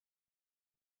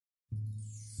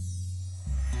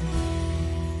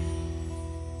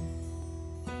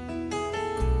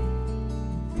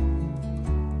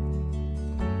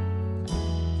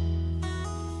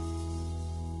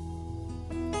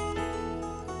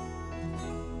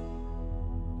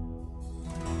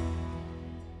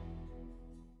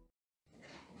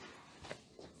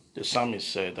The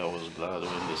psalmist said, I was glad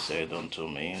when they said unto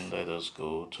me, let us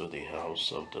go to the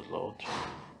house of the Lord.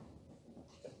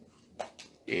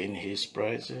 In his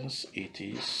presence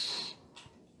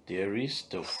there is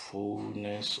the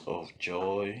fullness of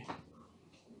joy,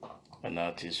 and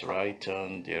at his right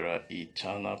hand there are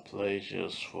eternal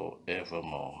pleasures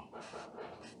forevermore.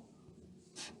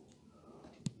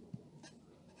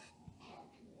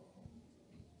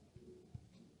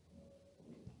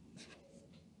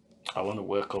 I want to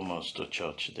welcome us to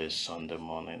church this Sunday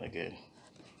morning again.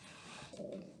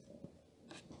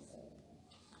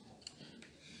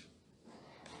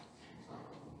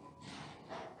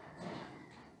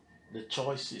 The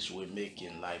choices we make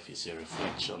in life is a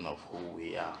reflection of who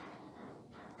we are.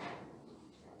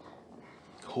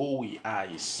 Who we are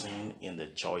is seen in the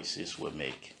choices we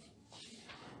make.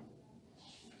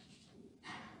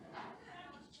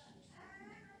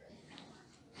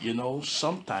 You know,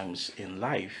 sometimes in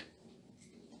life,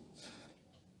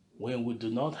 when we do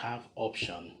not have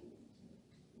option,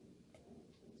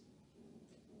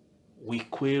 we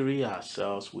query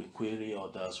ourselves, we query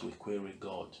others, we query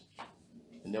God.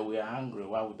 And then we are angry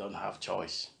why we don't have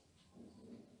choice.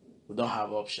 We don't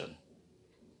have option.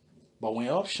 But when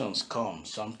options come,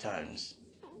 sometimes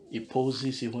it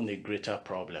poses even a greater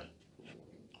problem.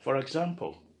 For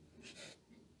example,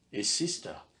 a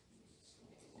sister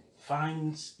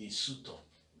finds a suitor,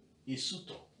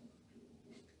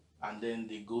 and then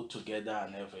they go together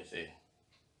and everything.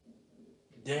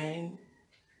 Then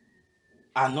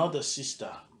another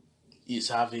sister is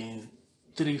having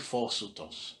 3-4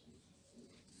 suitors,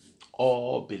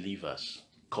 all believers,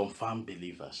 confirmed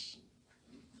believers.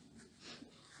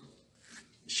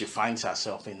 She finds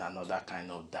herself in another kind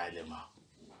of dilemma.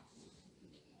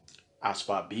 As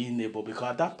for being able, because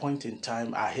at that point in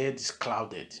time, her head is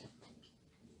clouded.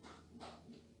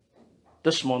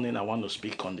 This morning, I want to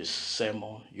speak on this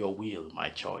sermon, Your Will, My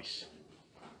Choice.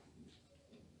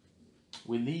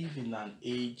 We live in an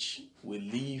age, we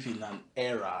live in an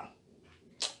era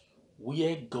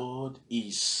where God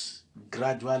is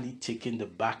gradually taking the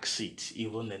back seat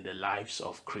even in the lives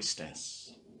of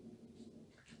Christians.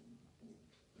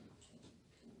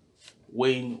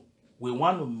 When we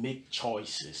want to make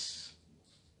choices,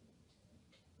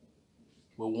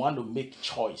 we want to make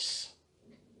choice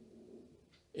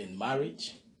in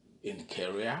marriage, in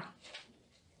career,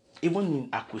 even in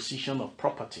acquisition of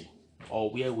property or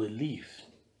where we live,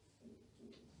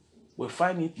 we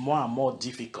find it more and more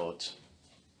difficult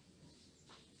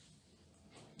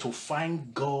to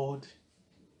find God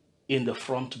in the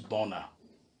front burner.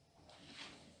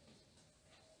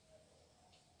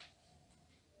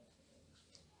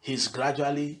 He's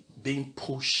gradually being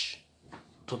pushed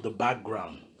to the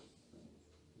background,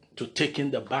 to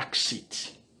taking the back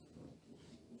seat.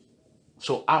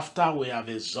 So after we have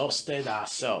exhausted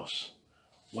ourselves,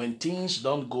 when things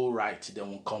don't go right,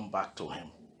 then we'll come back to him.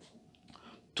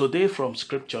 Today from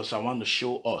scriptures, I want to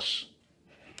show us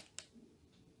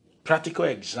practical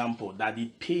example that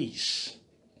it pays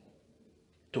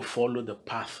to follow the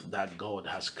path that God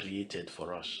has created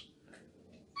for us.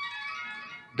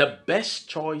 The best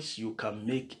choice you can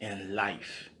make in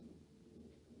life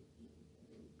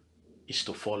is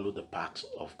to follow the path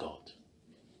of God.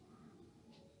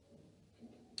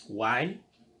 Why?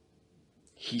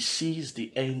 He sees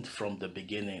the end from the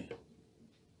beginning.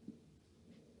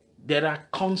 There are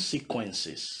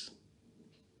consequences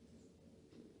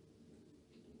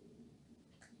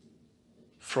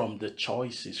from the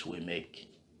choices we make.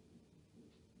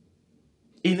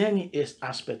 In any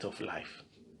aspect of life,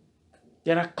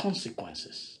 there are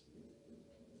consequences.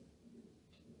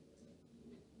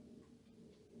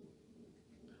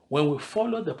 When we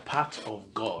follow the path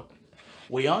of God,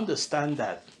 we understand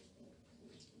that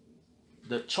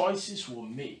the choices we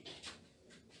make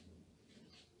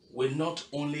will not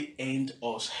only end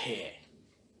us here.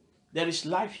 There is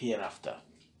life hereafter.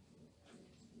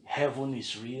 Heaven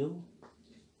is real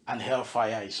and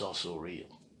hellfire is also real.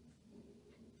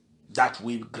 That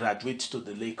we graduate to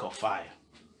the lake of fire.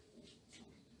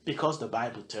 Because the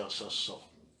Bible tells us so.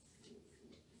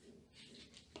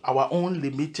 Our own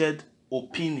limited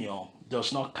opinion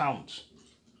does not count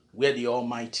where the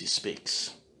Almighty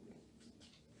speaks.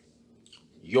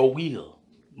 Your will,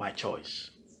 my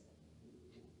choice.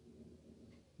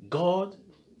 God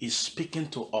is speaking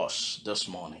to us this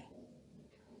morning.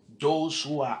 Those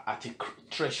who are at a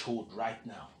threshold right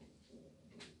now.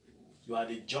 You are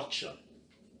at a junction,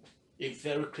 a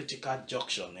very critical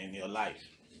junction in your life.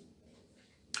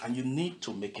 And you need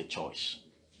to make a choice.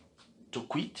 To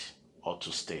quit or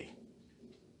to stay.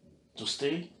 To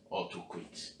stay or to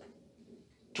quit.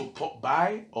 To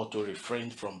buy or to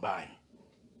refrain from buying.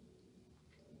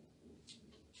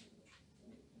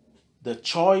 The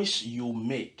choice you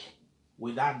make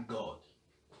without God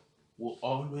will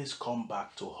always come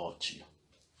back to haunt you.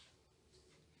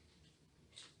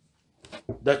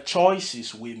 The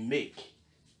choices we make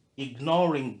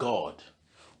ignoring God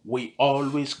will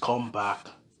always come back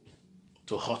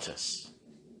to hurt us.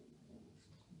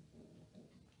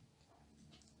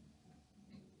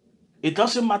 It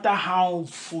doesn't matter how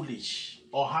foolish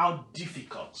or how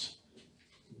difficult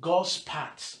God's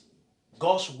path,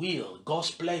 God's will, God's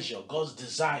pleasure, God's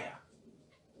desire,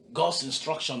 God's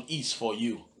instruction is for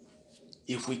you.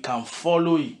 If we can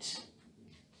follow it,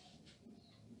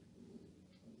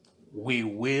 we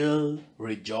will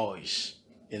rejoice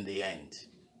in the end.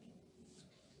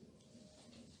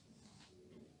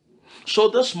 So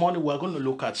this morning we're going to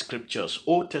look at scriptures,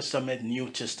 Old Testament, New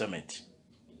Testament,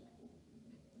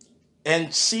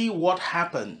 and see what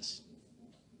happens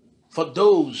for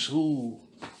those who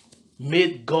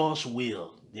made God's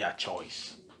will their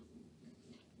choice.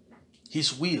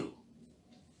 His will,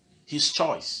 his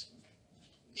choice,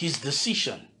 his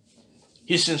decision,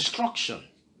 his instruction,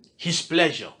 his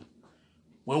pleasure.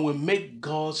 When we make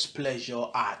God's pleasure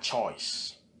our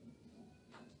choice,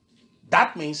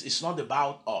 that means it's not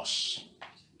about us.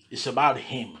 It's about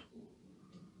him.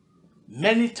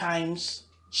 Many times,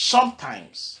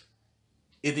 sometimes,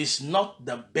 it is not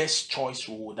the best choice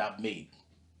we would have made,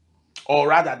 or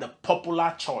rather the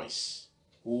popular choice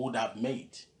we would have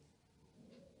made.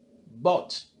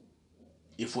 But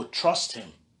if we trust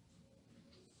him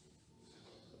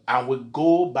and we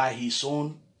go by his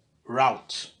own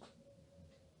route,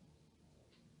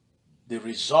 the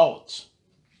result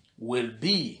will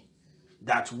be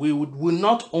that we will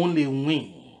not only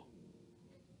win,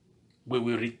 we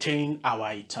will retain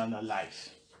our eternal life.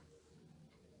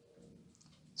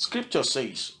 Scripture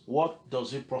says, what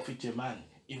does it profit a man,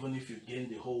 even if you gain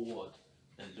the whole world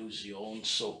and lose your own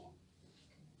soul?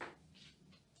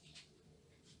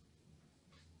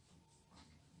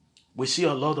 We see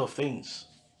a lot of things.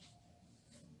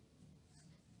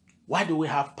 Why do we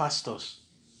have pastors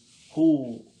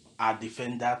who are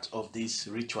defenders of these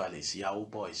ritualists, Yahoo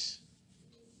boys?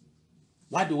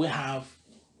 Why do we have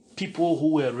people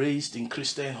who were raised in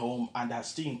Christian home and are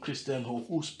still in Christian home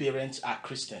whose parents are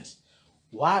Christians?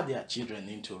 Why are their children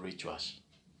into rituals?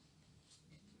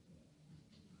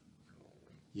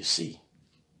 You see,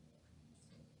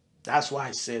 that's why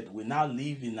I said we now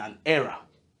live in an era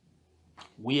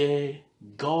where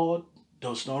God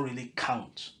does not really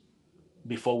count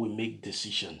before we make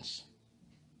decisions,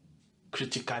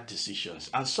 critical decisions.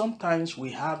 And sometimes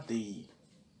we have the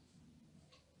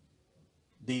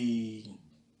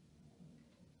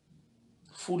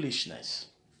foolishness,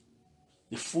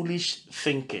 the foolish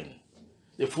thinking,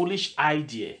 the foolish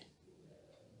idea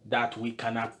that we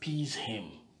can appease him.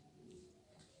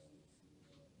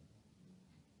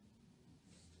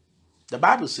 The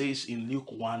Bible says in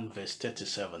Luke 1 verse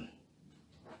 37,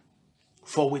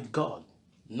 for with God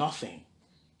nothing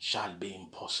shall be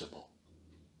impossible.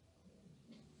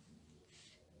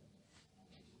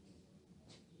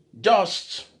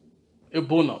 Just a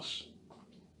bonus.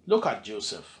 Look at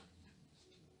Joseph.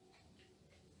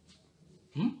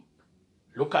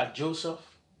 Look at Joseph.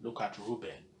 Look at Reuben.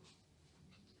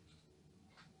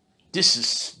 This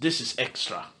is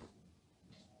extra.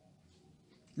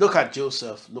 Look at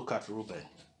Joseph. Look at Reuben.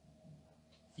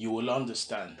 You will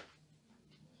understand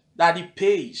that it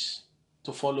pays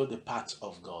to follow the path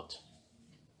of God.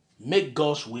 Make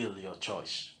God's will your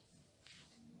choice.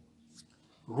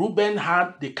 Reuben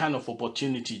had the kind of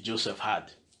opportunity Joseph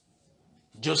had.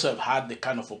 Joseph had the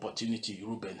kind of opportunity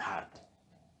Reuben had.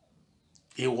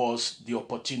 It was the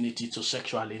opportunity to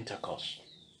sexual intercourse.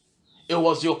 It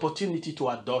was the opportunity to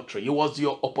adultery. It was the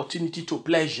opportunity to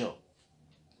pleasure.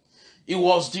 It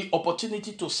was the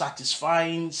opportunity to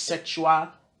satisfying sexual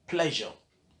pleasure,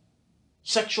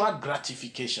 sexual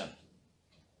gratification.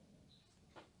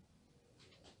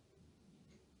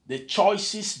 The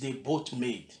choices they both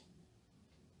made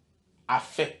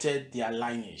affected their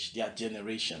lineage, their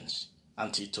generations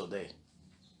until today.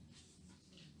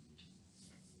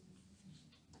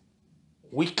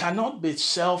 We cannot be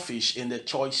selfish in the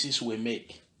choices we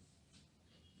make.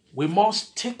 We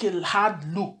must take a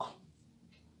hard look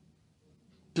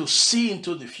to see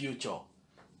into the future,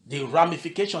 the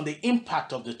ramification, the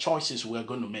impact of the choices we're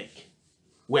going to make,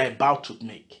 we're about to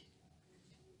make.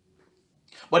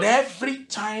 But every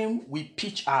time we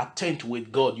pitch our tent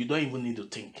with God, you don't even need to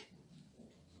think.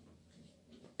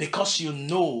 Because you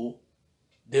know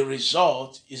the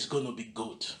result is going to be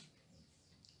good.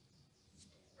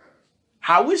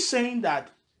 Are we saying that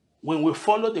when we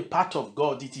follow the path of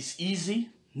God, it is easy?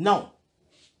 No.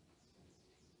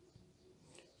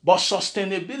 But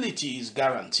sustainability is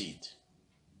guaranteed.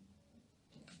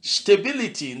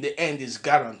 Stability in the end is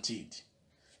guaranteed.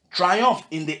 Triumph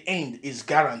in the end is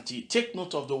guaranteed. Take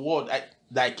note of the word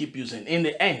that I keep using. In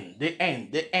the end,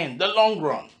 the long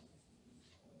run.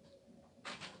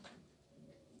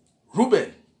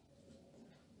 Reuben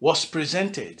was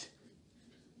presented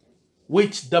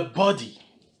with the body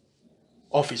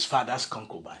of his father's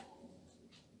concubine.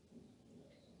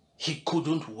 He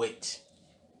couldn't wait.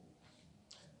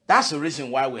 That's the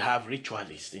reason why we have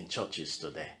ritualists in churches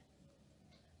today.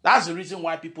 That's the reason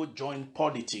why people join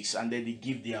politics and then they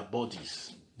give their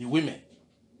bodies. The women.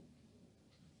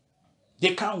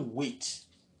 They can't wait.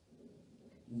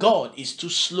 God is too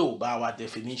slow by our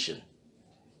definition.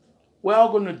 We're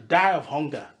all going to die of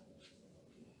hunger.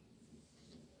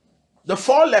 The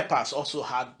 4 lepers also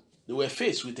they were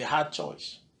faced with a hard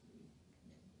choice.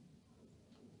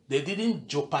 They didn't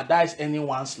jeopardize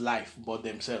anyone's life but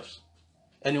themselves.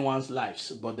 Anyone's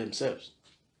lives but themselves.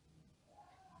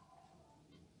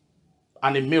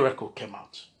 And a miracle came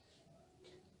out.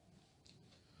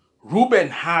 Reuben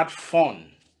had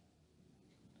fun,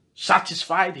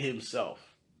 satisfied himself,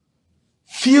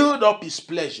 filled up his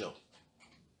pleasure.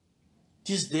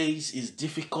 These days it's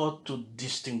difficult to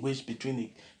distinguish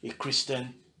between a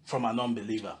Christian from an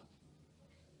unbeliever.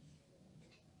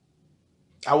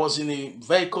 I was in a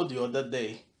vehicle the other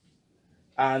day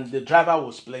and the driver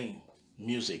was playing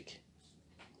music.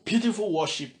 Beautiful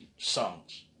worship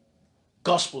songs.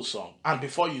 Gospel song. And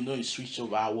before you know it switched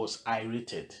over, I was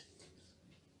irritated.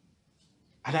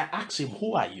 And I asked him,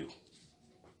 who are you?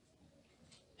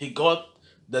 He got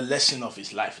the lesson of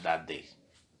his life that day.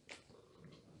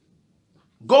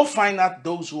 Go find out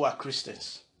those who are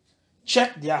Christians.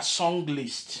 Check their song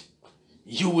list.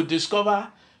 You will discover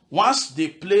once they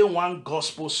play one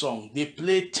gospel song, they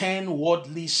play 10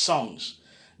 worldly songs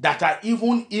that are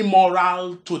even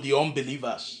immoral to the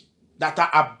unbelievers, that are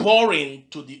abhorring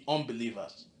to the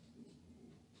unbelievers.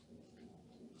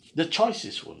 The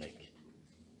choices we'll make.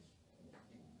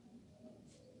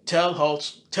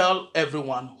 Tell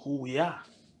everyone who we are.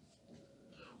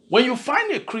 When you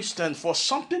find a Christian for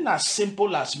something as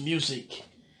simple as music,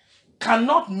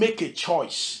 cannot make a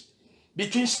choice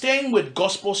between staying with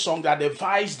gospel song that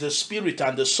edifies the spirit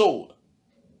and the soul,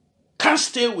 can't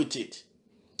stay with it,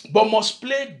 but must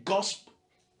play gospel,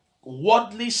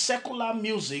 worldly, secular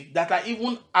music that are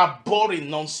even abhorring,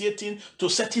 nauseating to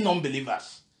certain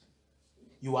unbelievers,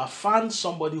 you have found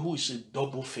somebody who is a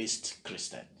double-faced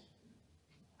Christian.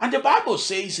 And the Bible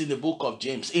says in the book of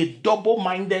James, a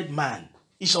double-minded man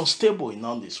is unstable in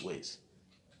all his ways.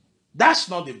 That's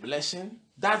not a blessing,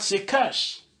 that's a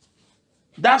curse.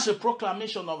 That's a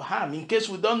proclamation of harm, in case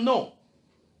we don't know.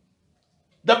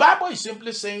 The Bible is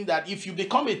simply saying that if you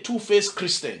become a two-faced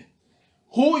Christian,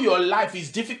 who your life is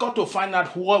difficult to find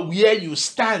out where you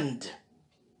stand,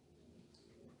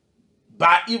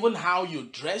 by even how you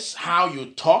dress, how you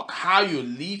talk, how you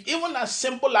live, even as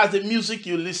simple as the music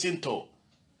you listen to.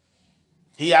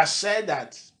 He has said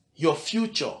that your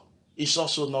future is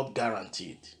also not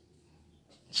guaranteed.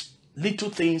 Little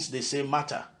things, they say,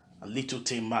 matter, and little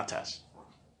thing matters.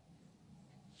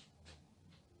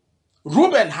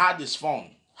 Reuben had his fun,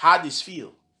 had his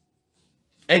feel,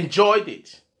 enjoyed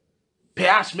it,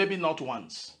 perhaps maybe not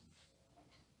once.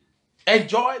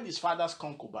 Enjoyed his father's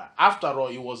concubine. After all,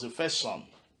 he was the first son.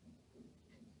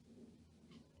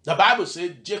 The Bible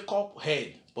says Jacob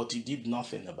heard, but he did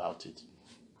nothing about it.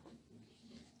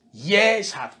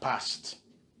 Years had passed.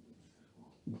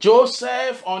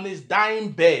 Joseph, on his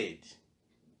dying bed,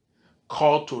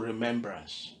 called to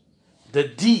remembrance the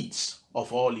deeds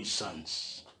of all his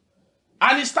sons.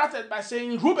 And he started by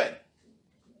saying, Reuben,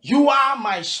 you are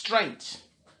my strength,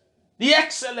 the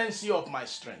excellency of my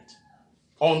strength.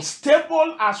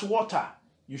 Unstable as water,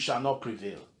 you shall not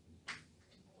prevail.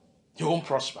 You won't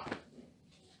prosper.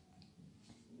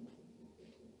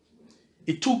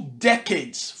 It took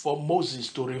decades for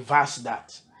Moses to reverse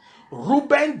that.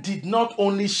 Reuben did not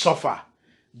only suffer,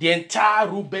 the entire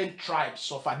Reuben tribe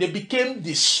suffered. They became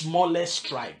the smallest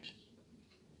tribe.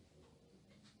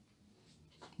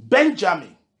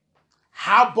 Benjamin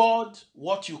harbored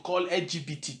what you call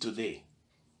LGBT today.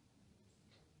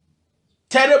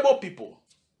 Terrible people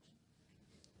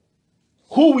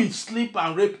who will sleep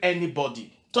and rape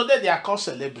anybody. Today they are called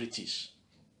celebrities.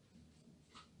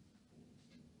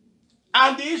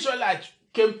 And the Israelites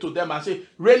came to them and said,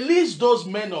 release those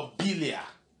men of Belial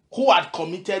who had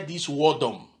committed this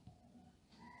whoredom.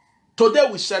 Today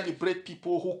we celebrate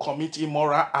people who commit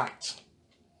immoral acts.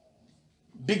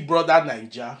 Big Brother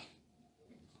Nigeria,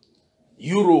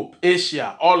 Europe,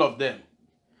 Asia, all of them.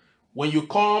 When you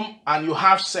come and you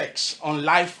have sex on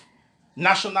live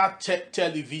national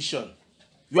television,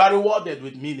 you are rewarded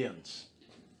with millions.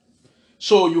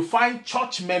 So you find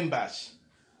church members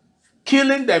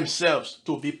killing themselves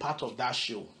to be part of that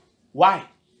show. Why?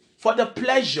 For the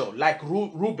pleasure, like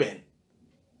Reuben,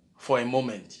 for a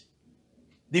moment.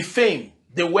 The fame,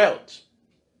 the wealth,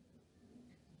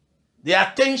 the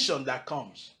attention that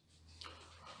comes.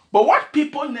 But what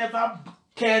people never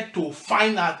care to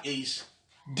find out is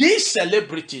these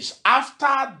celebrities,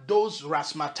 after those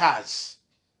razzmatazz,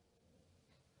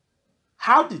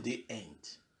 how did they end?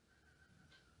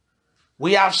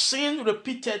 We have seen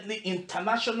repeatedly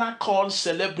international called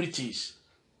celebrities.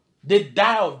 They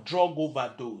die of drug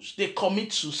overdose. They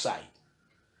commit suicide.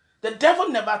 The devil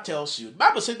never tells you. The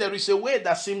Bible says there is a way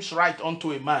that seems right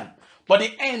unto a man, but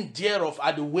the end thereof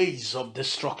are the ways of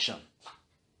destruction.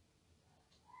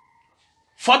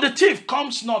 For the thief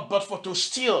comes not but for to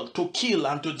steal, to kill,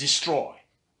 and to destroy.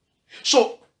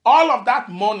 So all of that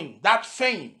money, that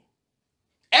fame,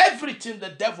 everything the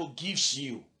devil gives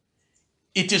you,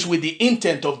 it is with the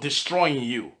intent of destroying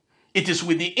you. It is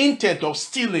with the intent of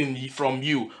stealing from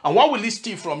you. And what will he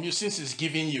steal from you since he's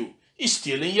giving you? He's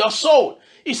stealing your soul.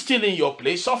 He's stealing your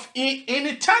place of in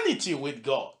eternity with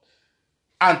God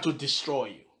and to destroy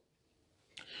you.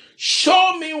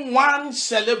 Show me one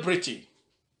celebrity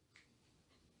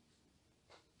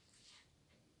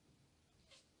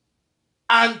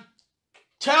and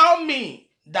tell me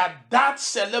that that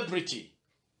celebrity,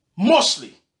 most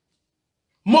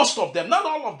of them, not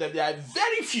all of them, there are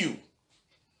very few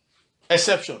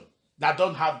exceptions that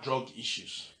don't have drug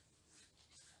issues.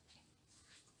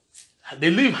 They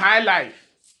live high life.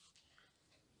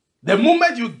 The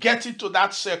moment you get into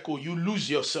that circle, you lose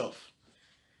yourself.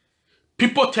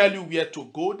 People tell you where to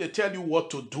go, they tell you what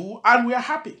to do, and we are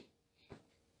happy.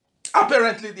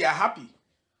 Apparently, they are happy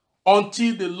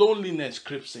until the loneliness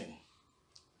creeps in.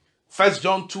 1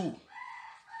 John 2,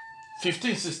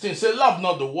 15, 16 says, love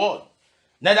not the world,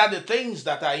 neither the things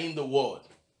that are in the world.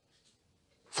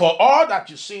 For all that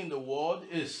you see in the world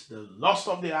is the lust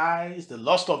of the eyes, the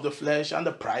lust of the flesh, and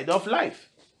the pride of life.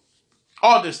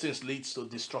 All these things leads to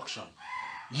destruction.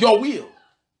 Your will,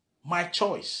 my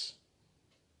choice.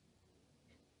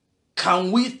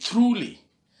 Can we truly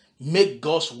make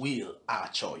God's will our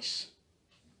choice?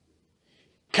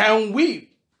 Can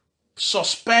we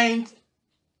suspend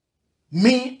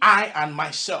me, I, and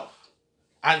myself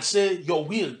and say, your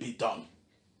will be done?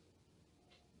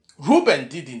 Reuben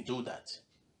didn't do that.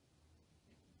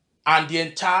 And the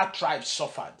entire tribe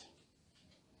suffered.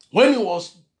 When it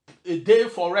was a day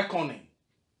for reckoning,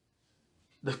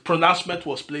 the pronouncement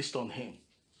was placed on him.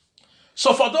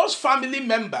 So for those family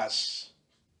members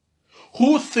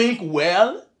who think,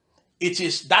 well, it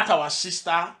is that our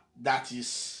sister that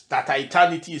our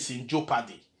eternity is in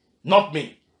jeopardy, not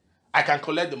me. I can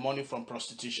collect the money from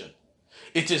prostitution.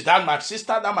 It is that my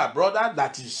sister, that my brother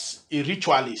that is a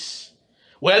ritualist.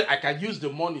 Well, I can use the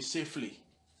money safely.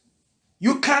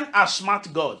 You can't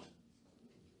outsmart God.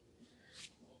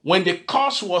 When the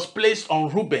curse was placed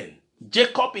on Reuben,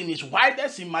 Jacob in his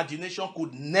widest imagination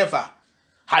could never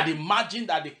had imagined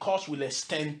that the curse will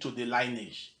extend to the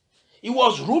lineage. It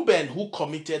was Reuben who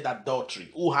committed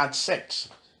adultery, who had sex.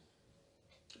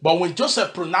 But when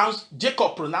Jacob pronounced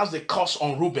the curse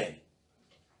on Reuben,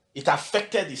 it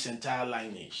affected his entire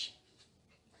lineage.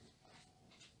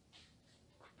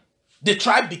 The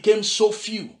tribe became so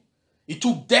few. It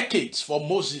took decades for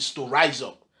Moses to rise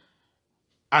up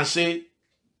and say,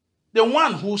 the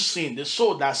one who sinned, the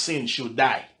soul that sinned should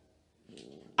die.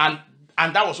 And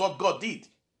that was what God did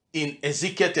in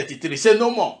Ezekiel 33. He said, no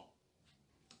more.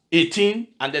 18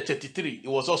 and the 33, it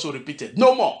was also repeated.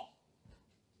 No more.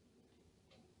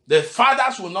 The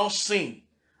fathers will not sin,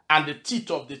 and the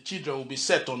teeth of the children will be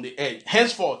set on the edge.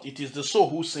 Henceforth, it is the soul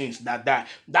who sins that die.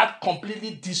 That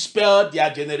completely dispelled their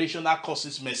generational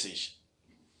curses message.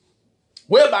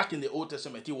 Way back in the Old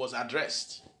Testament, it was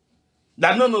addressed.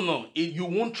 That no, you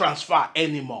won't transfer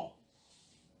anymore.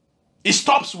 It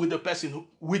stops with the person,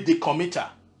 with the committer.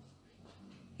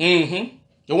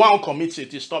 The one who commits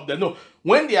it stops there. No,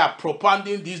 when they are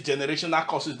propounding these generational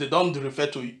curses, they don't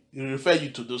refer you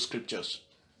to those scriptures.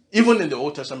 Even in the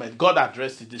Old Testament, God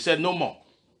addressed it. They said no more.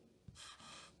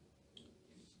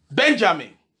 Benjamin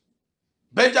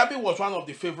was one of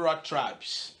the favorite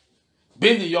tribes,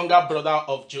 being the younger brother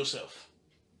of Joseph.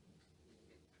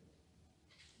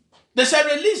 They said,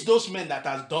 release those men that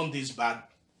has done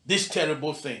this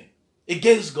terrible thing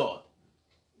against God.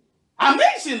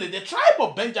 Amazingly, the tribe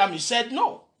of Benjamin said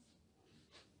no.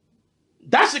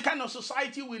 That's the kind of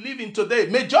society we live in today.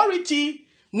 Majority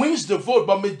wins the vote,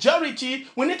 but majority,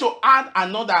 we need to add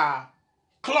another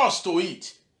clause to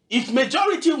it. If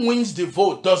majority wins the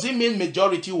vote, does it mean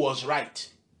majority was right?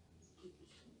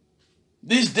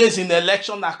 These days in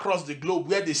election across the globe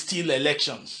where they steal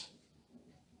elections.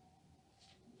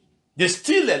 They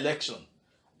steal election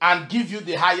and give you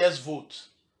the highest vote.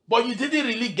 But you didn't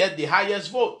really get the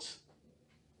highest vote.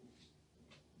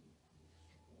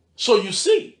 So you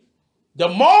see, the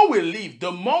more we live,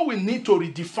 the more we need to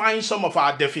redefine some of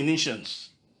our definitions.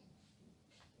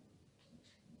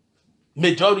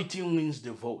 Majority wins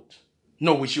the vote.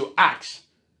 No, we should ask,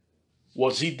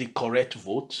 was it the correct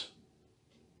vote?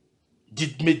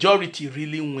 Did majority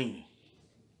really win?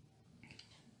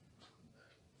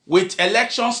 With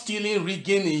election stealing,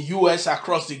 rigging in US,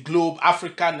 across the globe,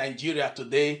 Africa, Nigeria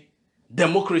today,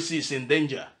 democracy is in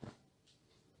danger.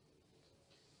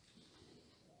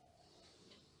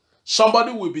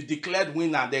 Somebody will be declared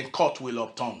winner and then court will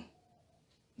upturn.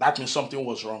 That means something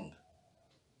was wrong.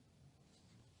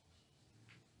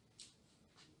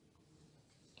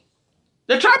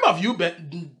 The tribe of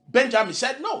Benjamin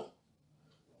said no.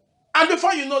 And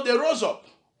before you know, they rose up.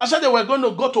 I said they were going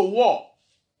to go to war.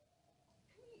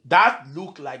 That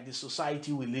looked like the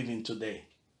society we live in today.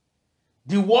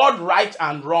 The word right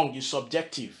and wrong is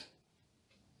subjective.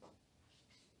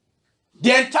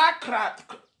 The entire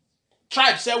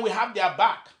tribe said we have their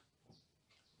back.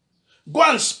 Go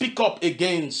and speak up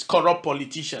against corrupt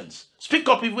politicians. Speak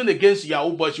up even against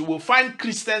Yahoo, but you will find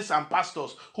Christians and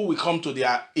pastors who will come to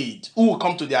their aid, who will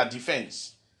come to their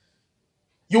defense.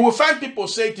 You will find people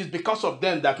say it is because of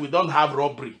them that we don't have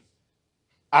robbery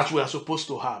as we are supposed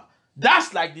to have.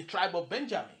 That's like the tribe of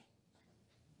Benjamin.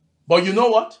 But you know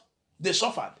what? They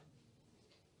suffered.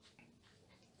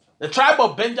 The tribe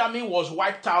of Benjamin was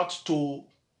wiped out to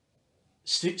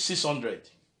 600.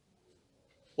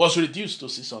 Was reduced to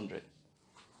 600.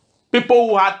 People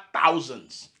who had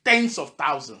thousands, tens of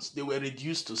thousands, they were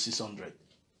reduced to 600.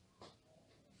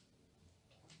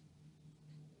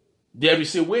 There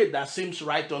is a way that seems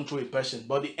right unto a person,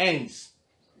 but the ends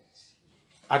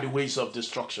are the ways of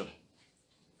destruction.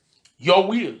 Your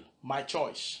will, my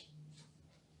choice.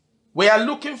 We are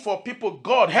looking for people.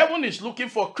 Heaven is looking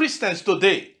for Christians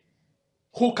today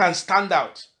who can stand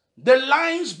out. The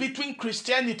lines between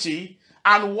Christianity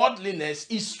and worldliness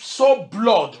is so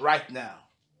blurred right now.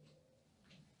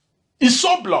 It's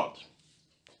so blurred.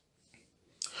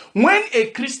 When a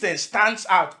Christian stands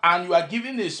out and you are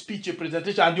giving a speech, a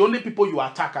presentation, and the only people you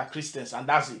attack are Christians, and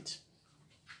that's it,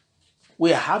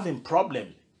 we are having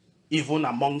problems even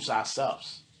amongst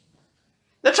ourselves.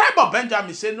 The tribe of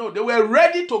Benjamin said no, they were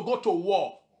ready to go to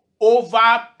war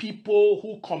over people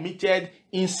who committed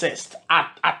incest,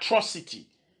 atrocity.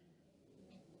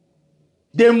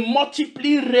 They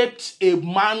multiply raped a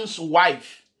man's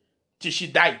wife till she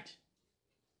died.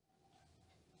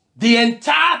 The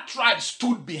entire tribe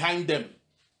stood behind them.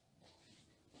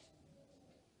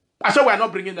 I said we are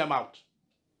not bringing them out.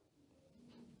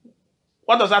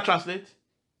 What does that translate?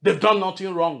 They've done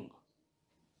nothing wrong.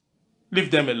 Leave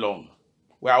them alone.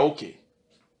 We are okay.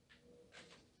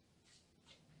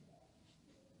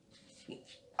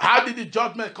 How did the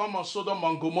judgment come on Sodom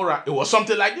and Gomorrah? It was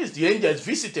something like this. The angels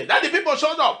visited. And the people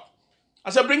showed up. I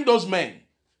said, bring those men.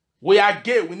 We are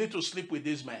gay. We need to sleep with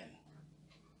these men.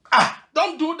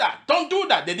 Don't do that. Don't do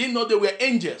that. They didn't know they were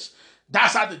angels.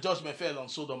 That's how the judgment fell on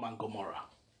Sodom and Gomorrah.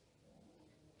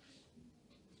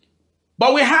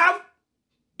 But we have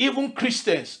even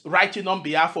Christians writing on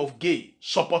behalf of gay,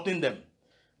 supporting them,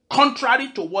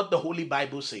 contrary to what the Holy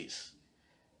Bible says.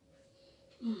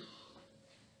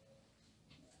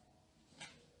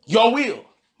 Your will,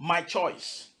 my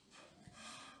choice.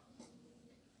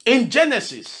 In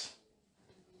Genesis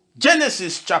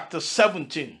chapter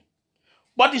 17,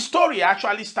 but the story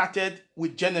actually started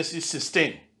with Genesis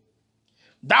 16.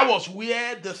 That was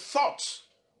where the thought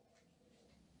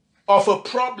of a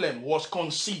problem was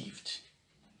conceived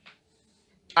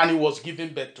and it was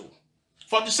given birth to.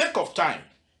 For the sake of time,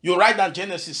 you write down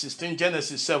Genesis 16,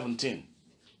 Genesis 17.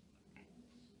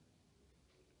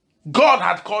 God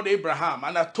had called Abraham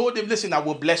and had told him, listen, I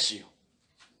will bless you.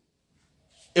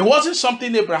 It wasn't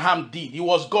something Abraham did. It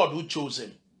was God who chose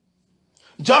him.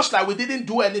 Just like we didn't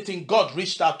do anything, God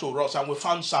reached out to us and we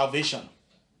found salvation.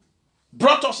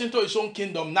 Brought us into his own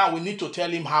kingdom. Now we need to tell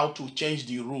him how to change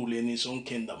the rule in his own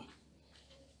kingdom.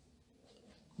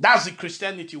 That's the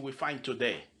Christianity we find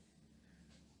today.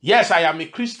 Yes, I am a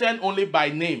Christian only by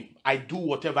name. I do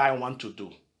whatever I want to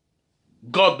do.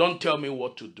 God don't tell me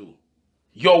what to do.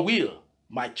 Your will,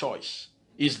 my choice.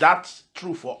 Is that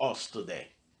true for us today?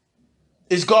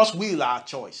 Is God's will our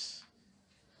choice?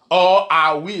 Or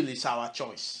our will is our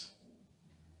choice?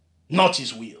 Not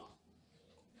his will.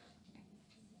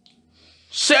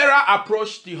 Sarah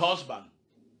approached the husband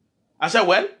I said,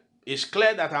 well, it's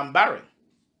clear that I'm barren.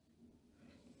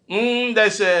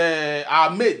 There's our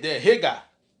maid there, Hagar,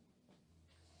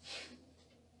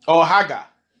 or Hagar.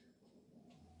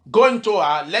 Going to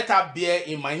her, let her bear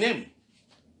in my name.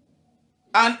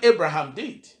 And Abraham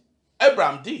did.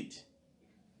 Abraham did.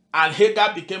 And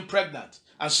Hagar became pregnant,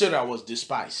 and Sarah was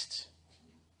despised.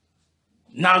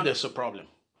 Now there's a problem.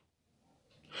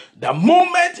 The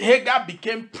moment Hagar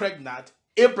became pregnant,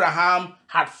 Abraham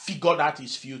had figured out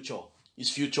his future. His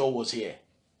future was here.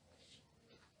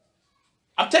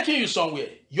 I'm taking you somewhere.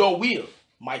 Your will,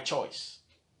 my choice.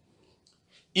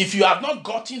 If you have not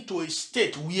gotten to a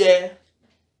state where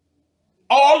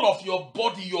all of your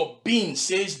body, your being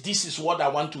says, this is what I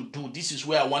want to do, this is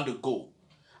where I want to go,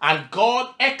 and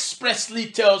God expressly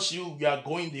tells you you are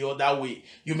going the other way,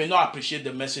 you may not appreciate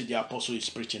the message the apostle is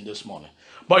preaching this morning.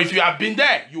 But if you have been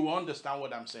there, you will understand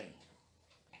what I'm saying.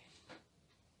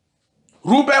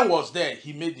 Reuben was there,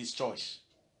 he made his choice.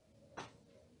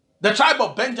 The tribe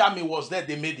of Benjamin was there,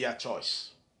 they made their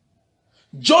choice.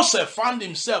 Joseph found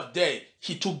himself there,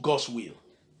 he took God's will.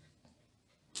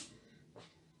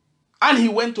 And he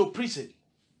went to prison.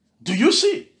 Do you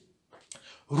see?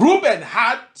 Reuben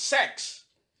had sex,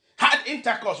 had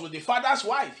intercourse with the father's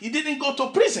wife. He didn't go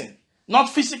to prison, not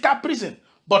physical prison,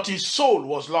 but his soul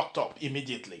was locked up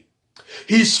immediately.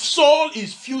 His soul,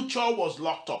 his future was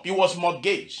locked up. He was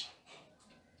mortgaged.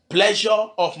 Pleasure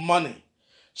of money.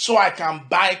 So I can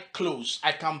buy clothes.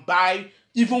 I can buy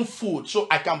even food. So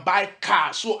I can buy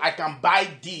cars. So I can buy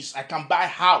this. I can buy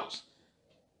house.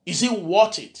 Is it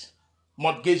worth it?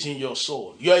 Mortgaging your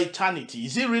soul, your eternity.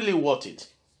 Is it really worth it?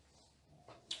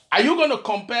 Are you going to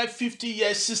compare 50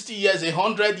 years, 60 years,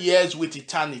 100 years with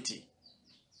eternity?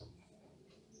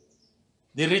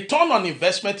 The return on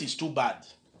investment is too bad.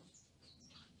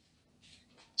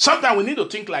 Sometimes we need to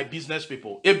think like business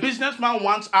people. A businessman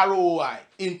wants ROI,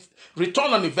 in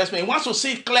return on investment. He wants to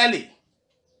see it clearly.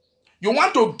 You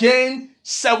want to gain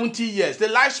 70 years. The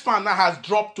lifespan now has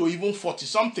dropped to even 40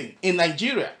 something in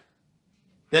Nigeria.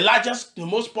 The largest, the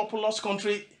most populous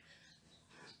country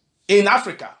in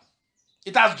Africa.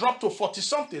 It has dropped to 40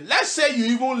 something. Let's say you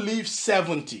even live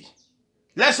 70.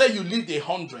 Let's say you lived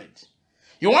 100.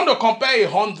 You want to compare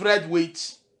 100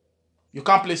 with, you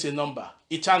can't place a number,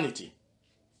 eternity.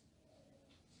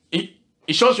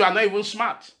 It shows you are not even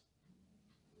smart.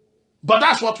 But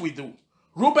that's what we do.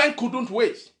 Reuben couldn't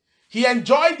wait. He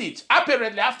enjoyed it.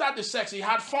 Apparently, after the sex, he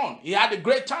had fun. He had a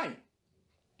great time.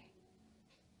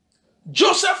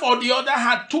 Joseph, on the other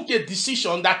hand, took a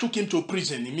decision that took him to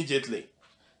prison immediately.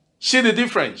 See the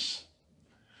difference?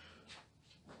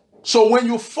 So when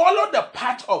you follow the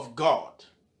path of God,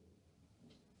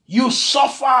 you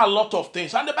suffer a lot of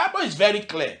things. And the Bible is very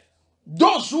clear.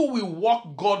 Those who will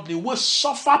walk godly will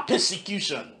suffer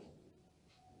persecution.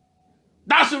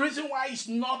 That's the reason why it's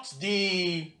not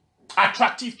the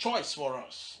attractive choice for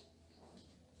us.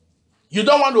 You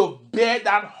don't want to bear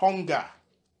that hunger,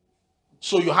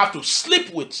 so you have to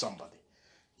sleep with somebody.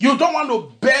 You don't want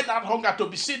to bear that hunger to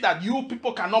be seen that you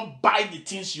people cannot buy the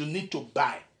things you need to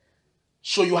buy.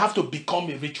 So you have to become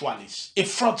a ritualist, a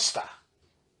fraudster.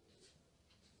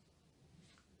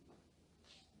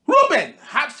 Reuben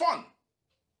had fun.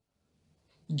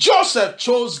 Joseph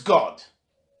chose God.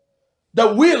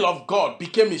 The will of God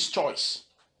became his choice.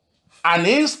 And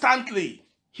instantly,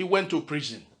 he went to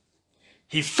prison.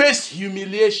 He faced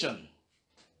humiliation.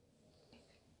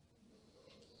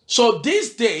 So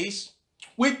these days,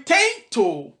 we tend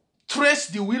to trace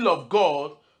the will of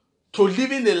God to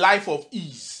living a life of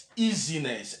ease,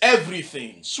 easiness,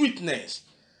 everything, sweetness.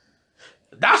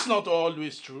 That's not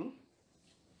always true.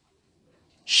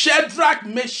 Shadrach,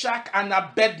 Meshach, and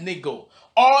Abednego,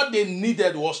 all they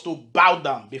needed was to bow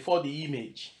down before the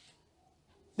image.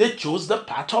 They chose the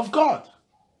path of God.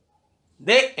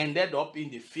 They ended up in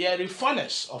the fiery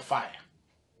furnace of fire.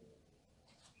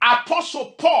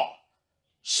 Apostle Paul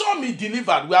saw me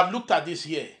delivered. We have looked at this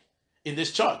here in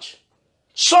this church.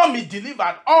 Saw me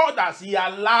delivered all that he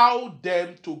allowed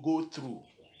them to go through.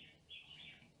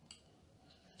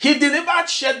 He delivered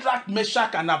Shadrach,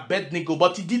 Meshach, and Abednego,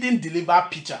 but he didn't deliver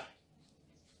Peter.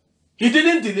 He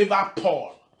didn't deliver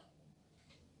Paul.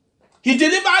 He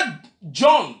delivered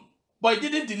John, but he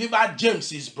didn't deliver James,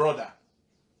 his brother.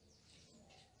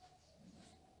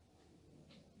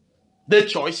 The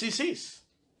choice is his.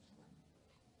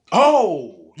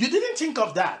 Oh, you didn't think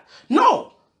of that.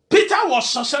 No, Peter was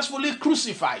successfully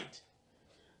crucified.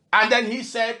 And then he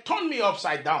said, turn me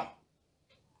upside down.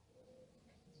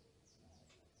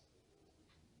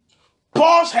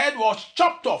 Paul's head was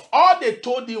chopped off. All they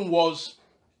told him was,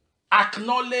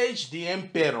 acknowledge the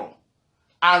emperor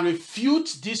and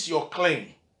refute this your claim.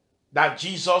 that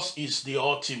Jesus is the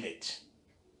ultimate.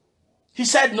 He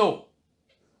said no.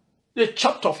 They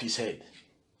chopped off his head.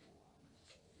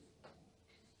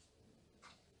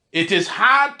 It is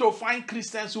hard to find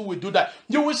Christians who will do that.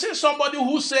 You will see somebody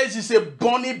who says he's a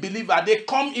born believer. They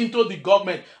come into the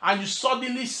government and you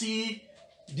suddenly see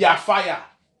their fire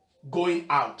going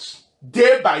out.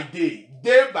 Day by day,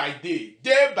 day by day,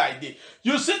 day by day.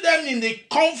 You see them in the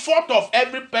comfort of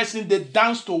every person. They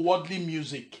dance to worldly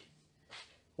music.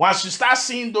 Once you start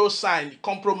seeing those signs,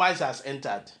 compromise has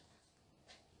entered.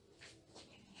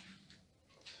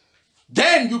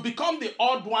 Then you become the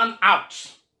odd one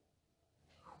out.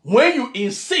 When you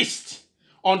insist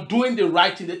on doing the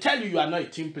right thing, they tell you are not a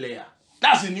team player.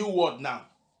 That's the new word now.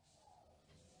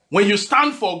 When you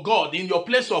stand for God in your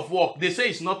place of work, they say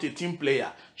it's not a team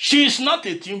player. She is not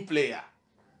a team player.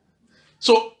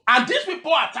 So, and these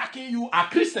people attacking you are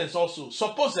Christians also,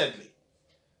 supposedly.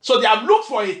 So they have looked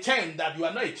for a term that you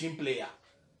are not a team player.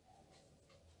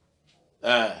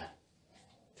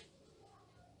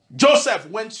 Joseph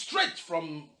went straight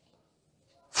from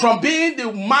being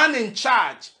the man in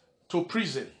charge to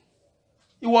prison.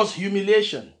 It was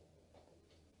humiliation.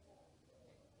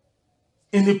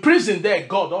 In the prison there,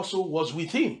 God also was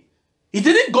with him. He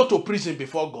didn't go to prison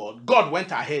before God. God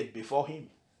went ahead before him.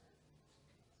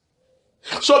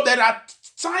 So there are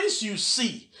signs you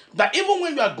see that even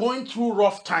when you are going through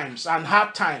rough times and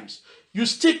hard times, you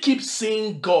still keep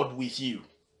seeing God with you.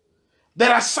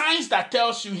 There are signs that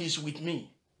tells you he's with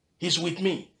me. He's with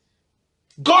me.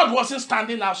 God wasn't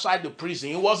standing outside the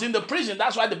prison. He was in the prison.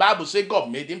 That's why the Bible says God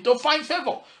made him to find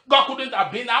favor. God couldn't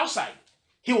have been outside.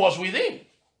 He was within.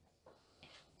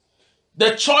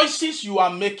 The choices you are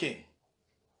making,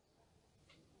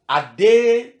 are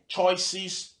they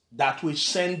choices that will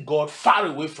send God far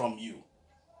away from you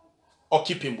or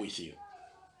keep him with you?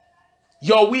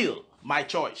 Your will, my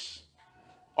choice.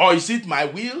 Or is it my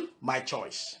will, my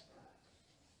choice?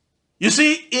 You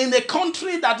see, in a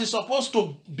country that is supposed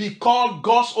to be called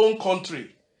God's own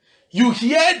country, you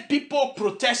hear people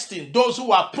protesting, those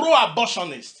who are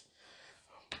pro-abortionist.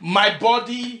 My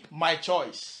body, my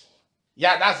choice.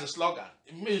 Yeah, that's the slogan.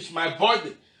 It's my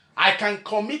body. I can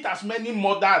commit as many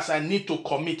murders as I need to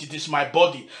commit. It is my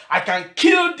body. I can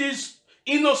kill these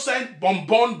innocent,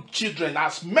 unborn children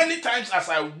as many times as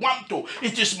I want to.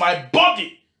 It is my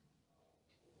body.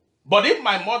 But if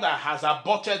my mother has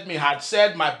aborted me, had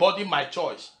said my body, my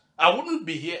choice, I wouldn't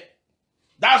be here.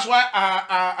 That's why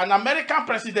an American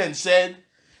president said,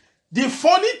 the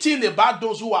funny thing about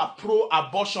those who are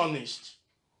pro-abortionists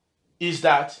is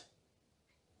that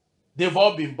they've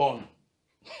all been born.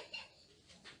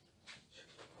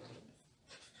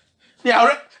 They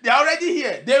are already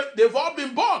here. They've all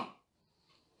been born.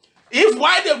 If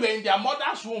while they were in their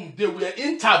mother's womb, they were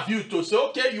interviewed to say,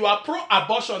 okay, you are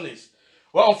pro-abortionist.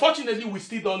 Well, unfortunately, we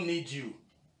still don't need you.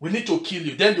 We need to kill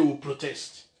you. Then they will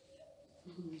protest.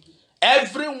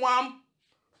 Everyone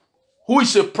who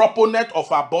is a proponent of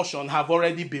abortion have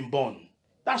already been born.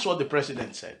 That's what the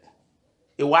president said.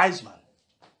 A wise man.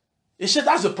 He said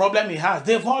that's the problem he has.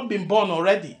 They've all been born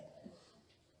already.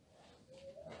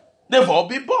 They've all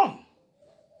been born.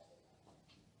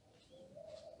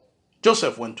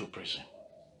 Joseph went to prison.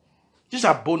 These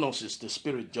are bonuses the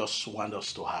Spirit just wants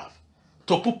us to have.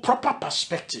 To put proper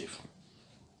perspective.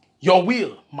 Your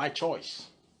will, my choice.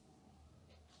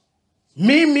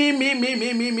 Me, my.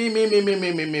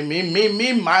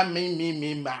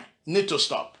 Need to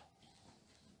stop.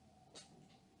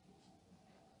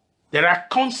 There are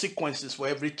consequences for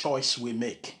every choice we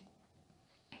make.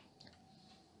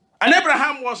 And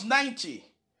Abraham was 90.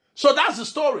 So that's the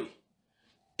story.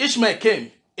 Ishmael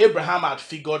came. Abraham had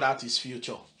figured out his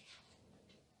future.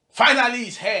 Finally,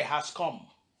 his heir has come.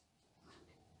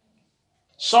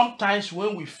 Sometimes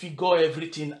when we figure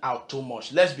everything out too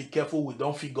much, let's be careful we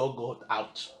don't figure God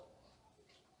out.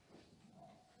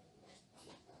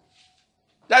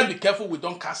 Let's be careful we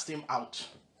don't cast him out.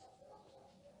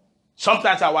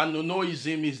 Sometimes our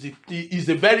no-noism is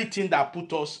the very thing that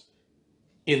put us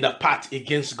in the path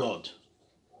against God.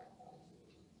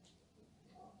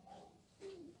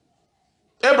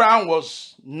 Abraham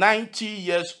was 90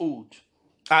 years old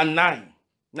and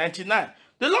 99.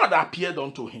 The Lord appeared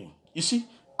unto him. You see,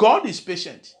 God is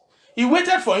patient. He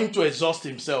waited for him to exhaust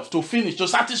himself, to finish, to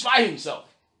satisfy himself.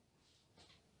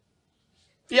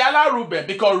 He allowed Reuben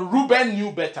because Reuben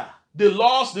knew better. The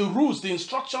laws, the rules, the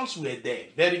instructions were there,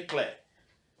 very clear.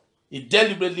 He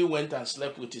deliberately went and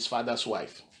slept with his father's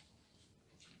wife.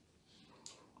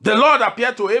 The Lord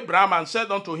appeared to Abraham and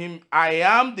said unto him, I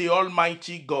am the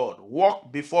Almighty God. Walk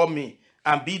before me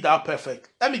and be thou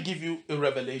perfect. Let me give you a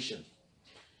revelation.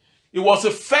 It was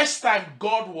the first time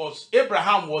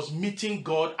Abraham was meeting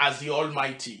God as the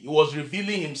Almighty. He was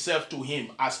revealing himself to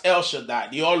him as El Shaddai,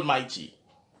 the Almighty,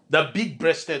 the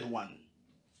big-breasted one.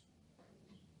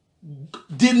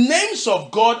 The names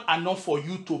of God are not for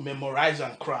you to memorize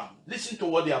and cram. Listen to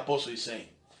what the apostle is saying.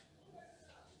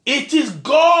 It is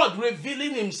God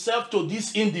revealing himself to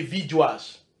these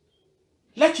individuals.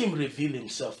 Let him reveal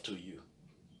himself to you.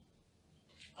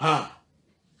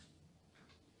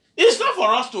 It's not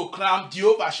for us to cram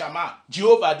Jehovah Shammah,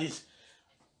 Jehovah this.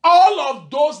 All of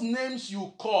those names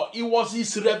you call, it was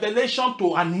his revelation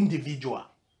to an individual.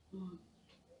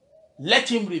 Let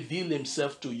him reveal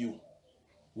himself to you.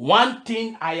 One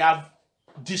thing I have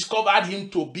discovered him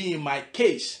to be in my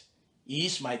case, he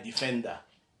is my defender.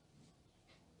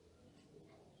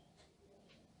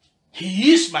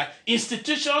 He is my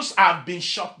institutions have been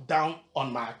shut down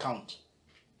on my account.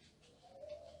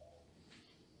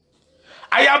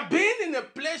 I have been in a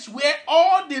place where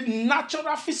all the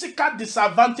natural physical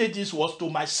disadvantages was to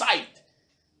my side.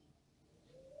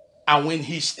 And when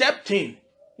he stepped in,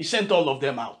 he sent all of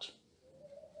them out.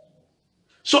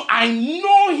 So I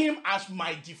know him as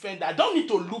my defender. I don't need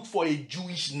to look for a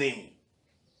Jewish name.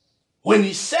 When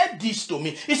he said this to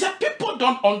me, he said, people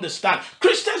don't understand.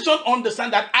 Christians don't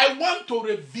understand that I want to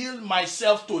reveal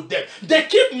myself to them. They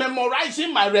keep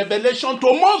memorizing my revelation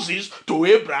to Moses, to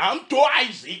Abraham, to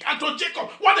Isaac, and to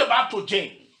Jacob. What about to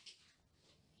James?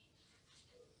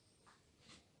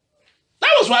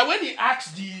 That was why when he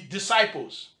asked the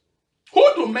disciples, who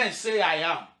do men say I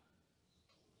am?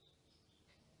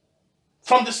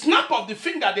 From the snap of the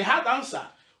finger, they had answer.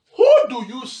 Who do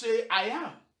you say I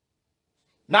am?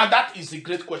 Now that is a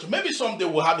great question. Maybe someday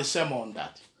we'll have a sermon on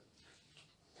that.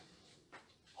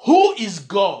 Who is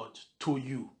God to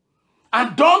you?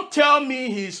 And don't tell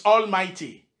me he is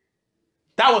almighty.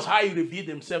 That was how he revealed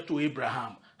himself to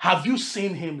Abraham. Have you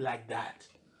seen him like that?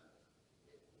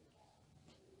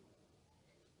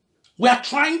 We are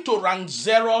trying to rank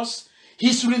zeros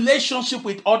his relationship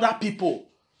with other people.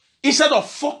 Instead of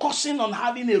focusing on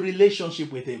having a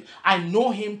relationship with him, I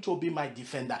know him to be my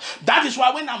defender. That is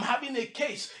why when I'm having a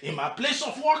case in my place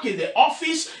of work, in the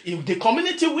office, in the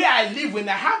community where I live, when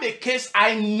I have a case,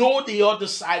 I know the other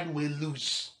side will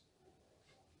lose.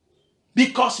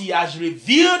 Because he has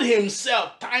revealed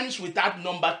himself times without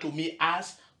number to me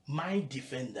as my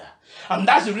defender. And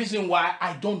that's the reason why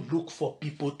I don't look for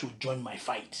people to join my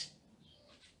fight.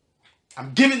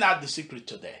 I'm giving out the secret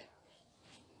today.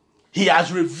 He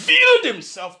has revealed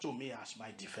himself to me as my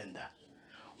defender.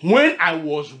 When I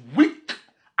was weak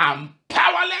and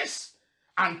powerless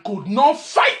and could not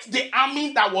fight the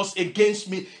army that was against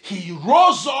me, he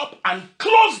rose up and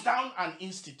closed down an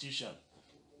institution.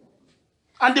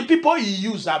 And the people he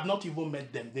used, I've not even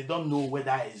met them. They don't know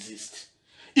whether I exist.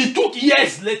 It took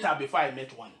years later before I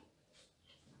met one.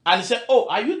 And he said, oh,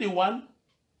 are you the one?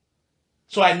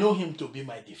 So I know him to be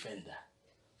my defender.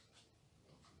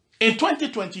 In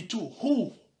 2022,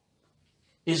 who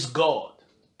is God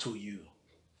to you?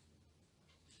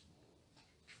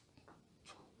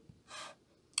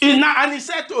 And he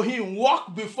said to him,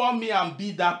 walk before me and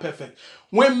be thou perfect.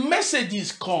 When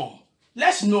messages come,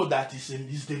 let's know that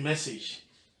it's the message.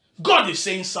 God is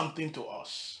saying something to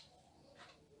us.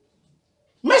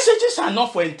 Messages are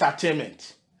not for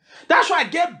entertainment. That's why I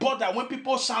get bothered when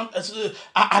people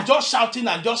are just shouting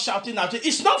and just shouting.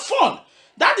 It's not fun.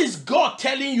 That is God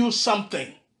telling you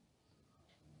something.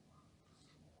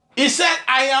 He said,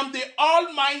 I am the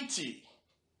Almighty.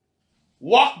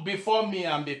 Walk before me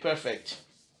and be perfect.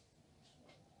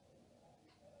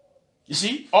 You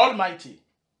see, Almighty,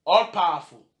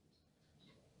 all-powerful.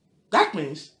 That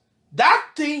means that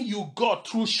thing you got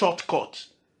through shortcut,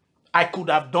 I could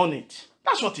have done it.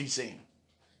 That's what he's saying.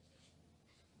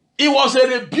 It was a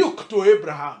rebuke to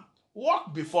Abraham.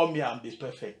 Walk before me and be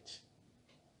perfect.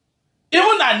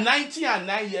 Even at 90 and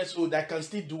 9 years old, I can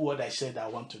still do what I said I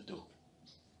want to do.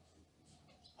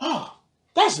 Oh,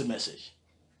 that's the message.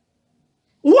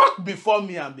 Walk before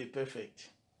me and be perfect.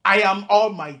 I am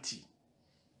Almighty.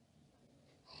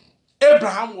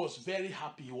 Abraham was very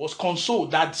happy. He was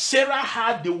consoled that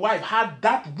Sarah, the wife, had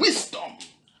that wisdom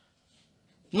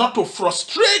not to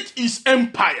frustrate his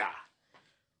empire,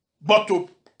 but to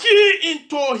key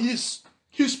into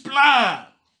his plan.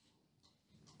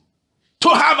 To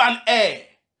have an heir.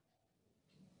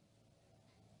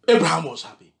 Abraham was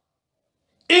happy.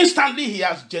 Instantly, he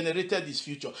has generated his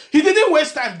future. He didn't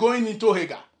waste time going into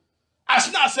Hagar. As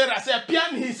soon as Sarah said,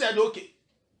 Pian, he said, okay.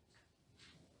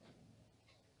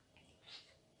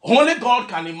 Only God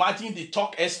can imagine the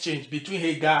talk exchange between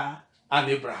Hagar and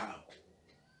Abraham.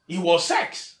 It was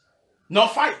sex,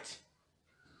 not fight.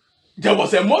 There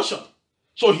was emotion.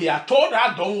 So he had told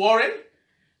her, don't worry,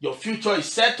 your future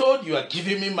is settled, you are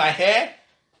giving me my hair.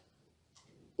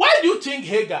 Why do you think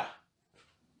Hagar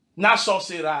now saw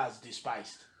Sarah as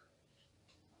despised?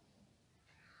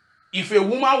 If a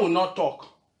woman will not talk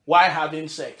while having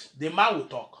sex, the man will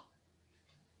talk.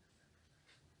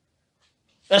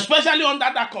 Especially under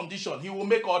that condition, he will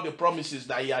make all the promises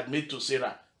that he had made to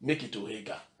Sarah, make it to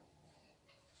Hagar.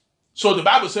 So the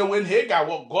Bible says when Hagar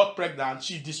got pregnant,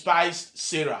 she despised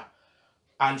Sarah.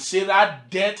 And Sarah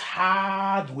dealt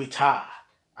hard with her,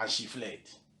 and she fled.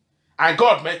 And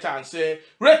God met her and said,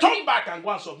 return back and go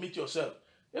and submit yourself.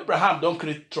 Abraham, don't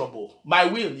create trouble. My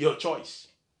will, your choice.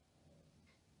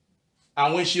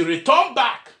 And when she returned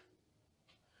back,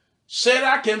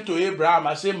 Sarah came to Abraham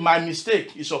and said, my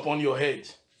mistake is upon your head.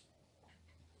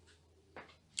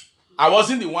 I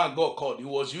wasn't the one God called. It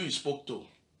was you he spoke to.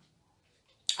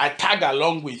 I tag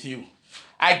along with you.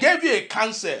 I gave you a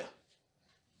counsel.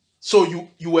 So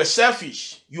you were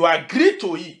selfish. You agreed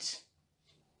to it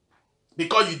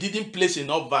because you didn't place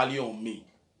enough value on me.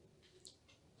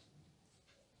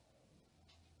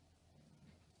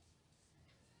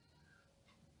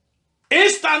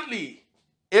 Instantly,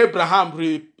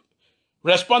 Abraham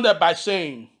responded by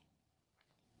saying,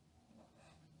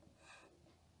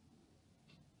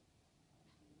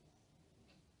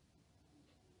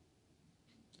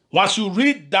 once you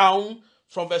read down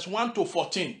from verse 1 to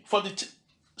 14, for the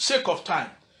sake of time,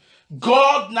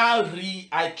 God now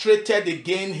reiterated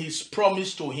again his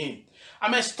promise to him.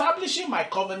 I'm establishing my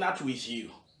covenant with you.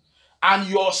 And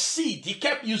your seed, he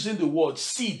kept using the word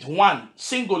seed, one,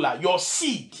 singular, your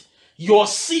seed, your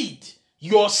seed,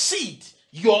 your seed,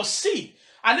 your seed.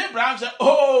 And Abraham said,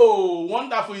 oh,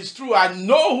 wonderful, it's true. I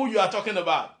know who you are talking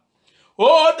about.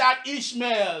 Oh, that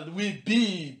Ishmael will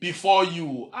be before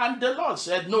you. And the Lord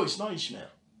said, no, it's not Ishmael.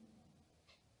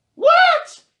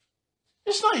 What?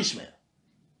 It's not Ishmael.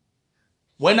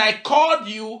 When I called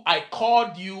you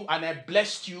and I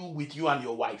blessed you with you and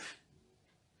your wife.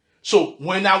 So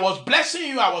when I was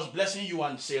blessing you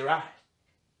and Sarah.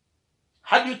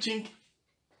 How do you think,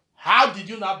 how did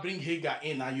you not bring Hagar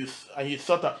in and you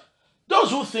thought that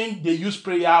those who think they use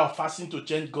prayer or fasting to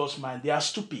change God's mind, they are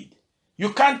stupid.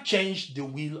 You can't change the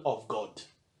will of God.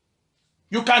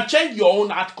 You can change your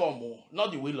own outcome,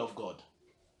 not the will of God.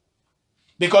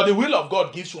 Because the will of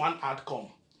God gives one outcome.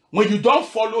 When you don't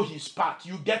follow his path,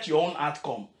 you get your own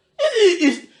outcome.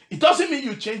 It doesn't mean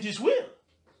you change his will.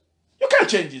 You can't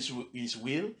change his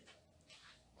will.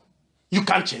 You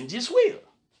can't change his will.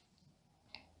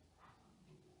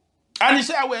 And he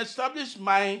said, I will establish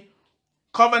my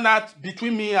covenant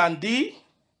between me and thee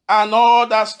and all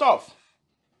that stuff.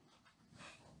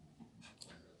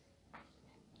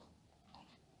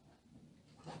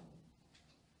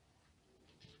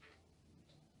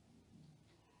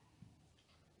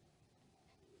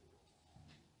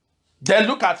 Then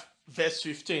look at verse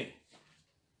 15.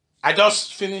 I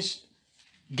just finished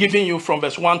giving you from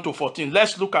verse 1 to 14.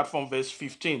 Let's look at from verse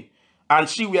 15 and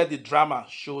see where the drama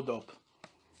showed up.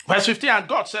 Verse 15, and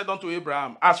God said unto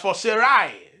Abraham, as for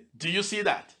Sarai, do you see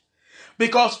that?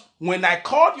 Because when I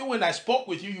called you, when I spoke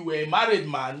with you, you were a married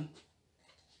man.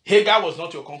 Hagar was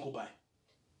not your concubine.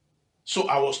 So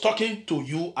I was talking to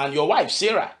you and your wife,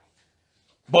 Sarah.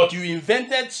 But you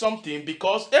invented something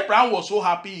because Abraham was so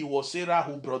happy it was Sarah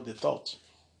who brought the thought.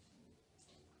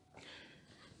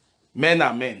 Men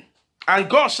are men. And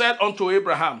God said unto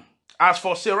Abraham, as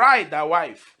for Sarai, thy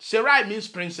wife, Sarai means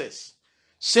princess.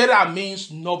 Sarah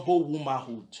means noble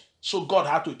womanhood. So God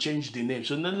had to change the name.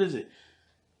 So listen,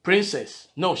 princess.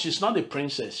 No, she's not a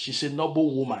princess. She's a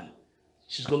noble woman.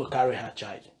 She's going to carry her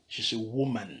child. She's a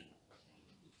woman.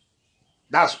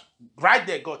 That's right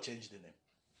there, God changed the name.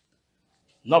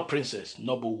 Not princess,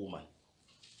 noble woman.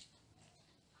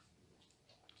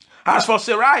 As for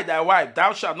Sarai, thy wife,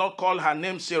 thou shalt not call her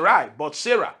name Sarai, but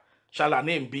Sarah shall her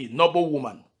name be, noble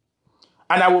woman.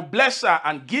 And I will bless her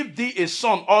and give thee a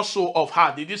son also of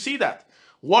her. Did you see that?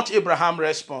 What Abraham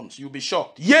responds, you'll be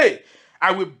shocked. Yea,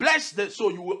 I will bless the, so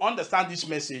you will understand this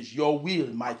message, your will,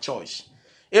 my choice.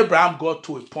 Abraham got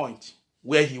to a point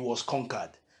where he was conquered.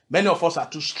 Many of us are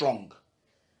too strong.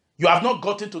 You have not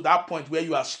gotten to that point where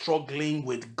you are struggling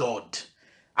with God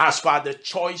as far the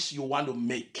choice you want to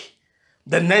make,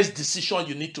 the next decision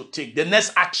you need to take, the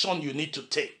next action you need to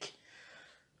take.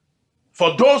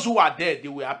 For those who are there, they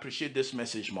will appreciate this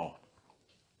message more.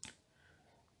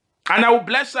 And I will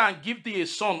bless her and give thee a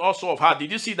son also of her.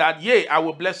 Did you see that? Yea, I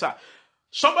will bless her.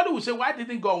 Somebody will say, why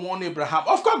didn't God warn Abraham?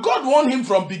 Of course, God warned him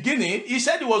from beginning. He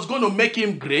said he was going to make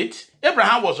him great.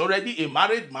 Abraham was already a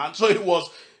married man, so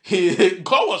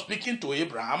God was speaking to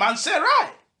Abraham and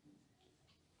Sarai.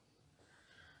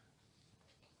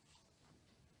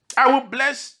 I will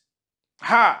bless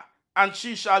her, and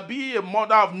she shall be a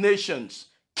mother of nations.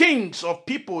 Kings of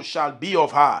people shall be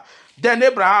of her. Then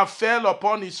Abraham fell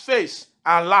upon his face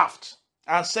and laughed,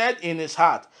 and said in his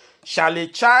heart, shall a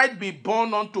child be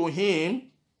born unto him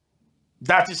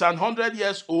that is 100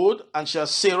 years old, and shall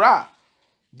Sarah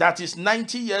that is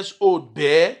 90 years old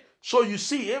bear? So you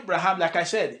see, Abraham, like I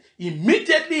said,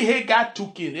 immediately Hagar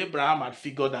took in, Abraham had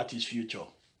figured out his future.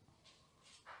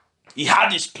 He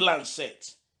had his plan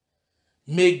set.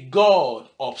 May God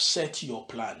upset your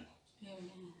plan.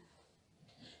 Amen.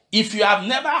 If you have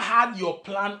never had your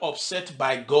plan upset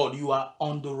by God, you are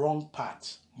on the wrong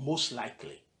path, most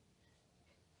likely.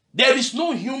 There is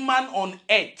no human on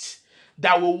earth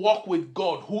that will walk with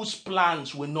God whose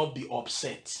plans will not be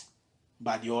upset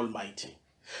by the Almighty.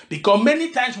 Because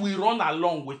many times we run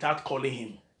along without calling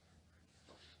him.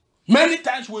 Many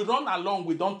times we run along,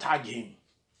 we don't tag him.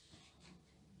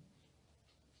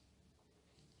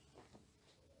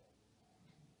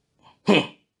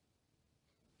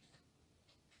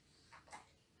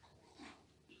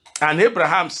 And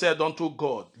Abraham said unto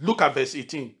God, look at verse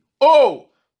 18. Oh,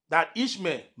 that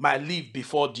Ishmael might live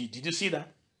before thee. Did you see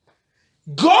that?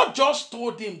 God just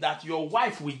told him that your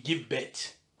wife will give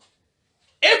birth.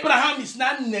 Abraham is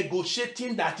now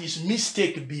negotiating that his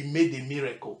mistake be made a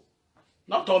miracle.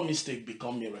 Not all mistake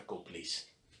become miracle, please.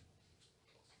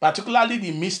 Particularly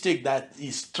the mistake that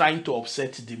is trying to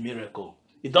upset the miracle.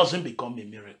 It doesn't become a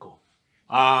miracle.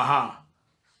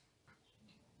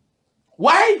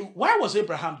 Why was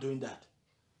Abraham doing that?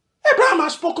 Abraham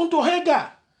has spoken to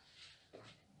Hagar.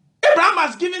 Abraham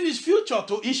has given his future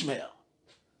to Ishmael.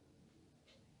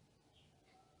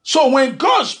 So when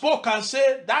God spoke and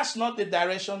said, that's not the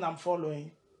direction I'm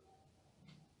following,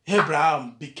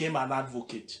 Abraham became an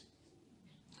advocate.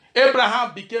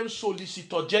 Abraham became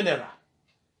solicitor general.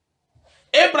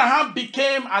 Abraham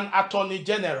became an attorney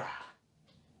general.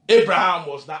 Abraham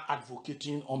was now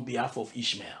advocating on behalf of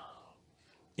Ishmael.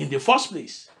 In the first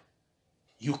place,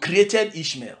 you created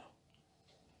Ishmael.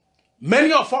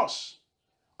 Many of us,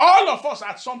 all of us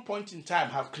at some point in time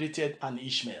have created an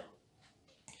Ishmael.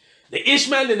 The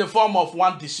Ishmael in the form of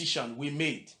one decision we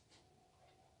made.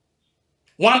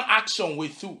 One action we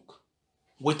took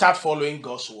without following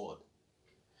God's word.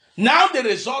 Now the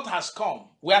result has come.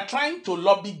 We are trying to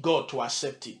lobby God to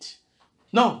accept it.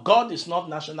 No, God is not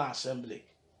National Assembly.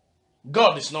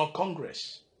 God is not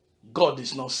Congress. God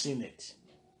is not Senate.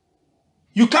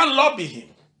 You can't lobby him.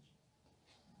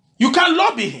 You can't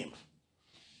lobby him.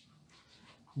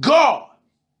 God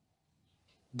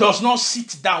does not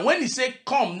sit down. When he says,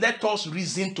 come, let us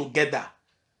reason together.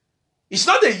 It's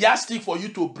not a yardstick for you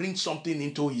to bring something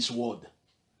into his word.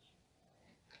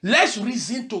 Let's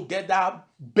reason together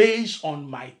based on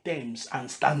my terms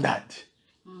and standard.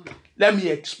 Let me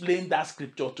explain that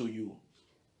scripture to you.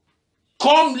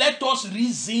 Come, let us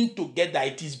reason together.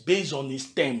 It is based on his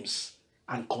terms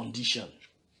and conditions.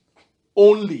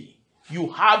 Only. You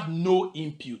have no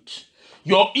input.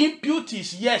 Your input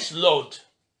is, yes, Lord.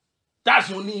 That's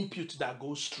the only input that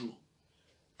goes through.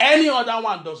 Any other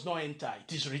one does not enter.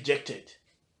 It is rejected.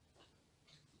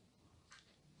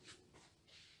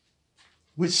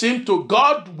 We seem to,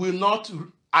 God will not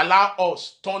allow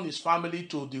us turn his family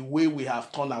to the way we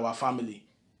have turned our family.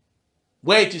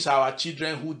 Where it is our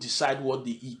children who decide what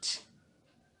they eat.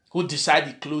 Who decide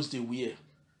the clothes they wear.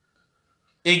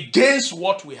 Against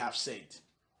what we have said.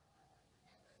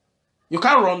 You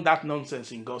can't run that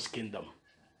nonsense in God's kingdom.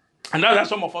 And now that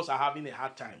some of us are having a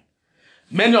hard time.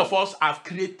 Many of us have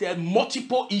created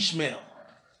multiple Ishmael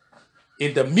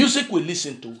in the music we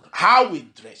listen to, how we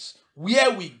dress,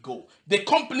 where we go, the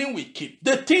company we keep,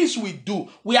 the things we do.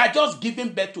 We are just giving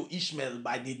birth to Ishmael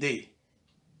by the day.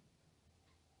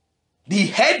 The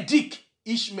headache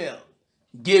Ishmael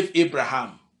gave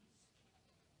Abraham.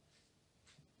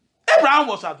 Abraham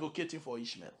was advocating for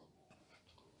Ishmael.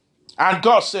 And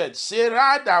God said,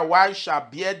 Sarah thy wife shall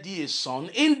bear thee a son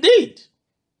indeed.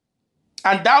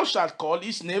 And thou shalt call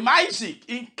his name Isaac.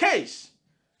 In case.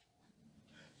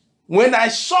 When I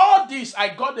saw this,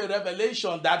 I got the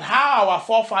revelation that how our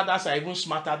forefathers are even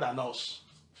smarter than us.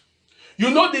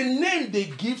 You know, the name they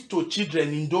give to children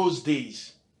in those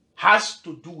days has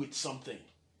to do with something.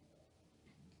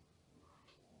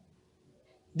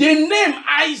 The name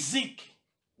Isaac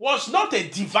was not a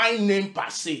divine name per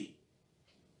se.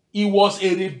 It was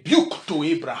a rebuke to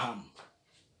Abraham.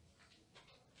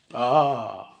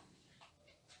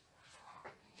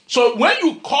 So when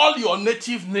you call your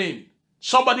native name,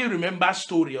 somebody remembers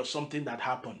story or something that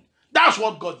happened. That's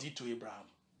what God did to Abraham.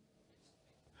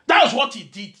 That's what he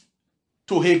did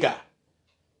to Hagar.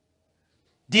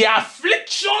 The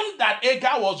affliction that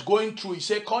Hagar was going through, he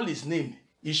said, call his name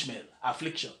Ishmael,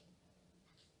 affliction.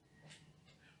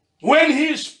 When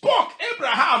he spoke,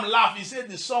 Abraham laughed. He said,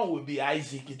 the son will be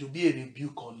Isaac. It will be a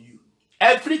rebuke on you.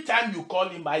 Every time you call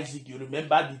him Isaac, you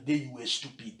remember the day you were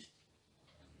stupid.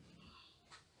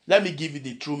 Let me give you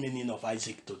the true meaning of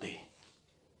Isaac today.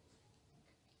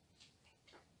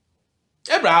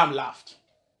 Abraham laughed.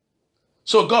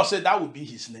 So God said that would be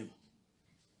his name.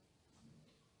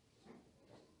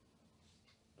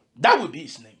 That would be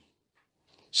his name.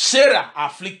 Sarah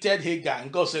afflicted Hagar,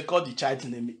 and God said, call the child's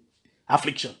name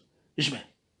affliction, Ishmael.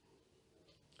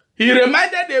 He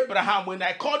reminded Abraham, when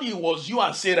I called you, it was you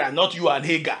and Sarah, not you and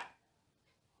Hagar.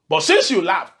 But since you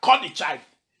laughed, call the child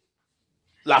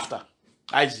laughter,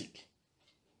 Isaac.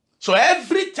 So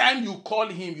every time you call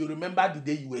him, you remember the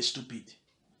day you were stupid.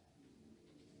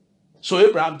 So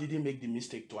Abraham didn't make the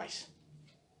mistake twice.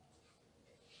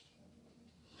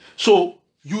 So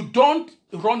you don't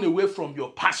run away from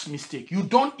your past mistake. You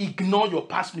don't ignore your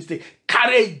past mistake.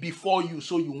 Carry it before you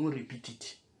so you won't repeat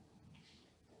it.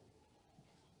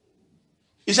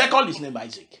 He said, call his name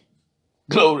Isaac.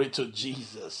 Glory to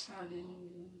Jesus. Hallelujah.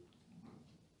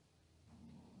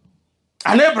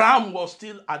 And Abraham was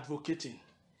still advocating.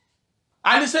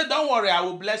 And he said, don't worry, I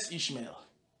will bless Ishmael.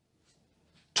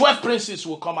 12 princes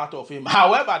will come out of him.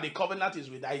 However, the covenant is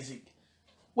with Isaac.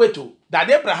 Wait, that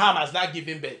Abraham has not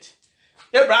given birth.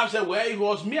 Abraham said, well, it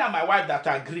was me and my wife that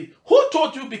agreed. Who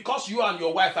told you because you and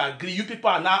your wife agree, you people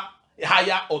are now a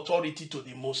higher authority to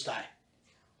the Most High?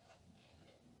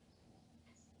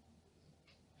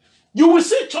 You will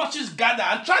see churches gather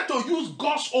and try to use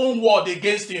God's own word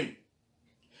against him.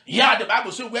 Yeah, the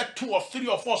Bible says where 2 or 3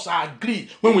 of us are agreed,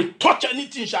 when we touch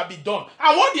anything shall be done.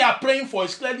 And what they are praying for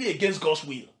is clearly against God's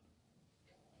will.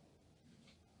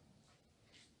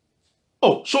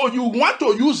 Oh, so you want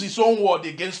to use his own word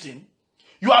against him?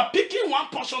 You are picking one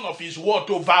portion of his word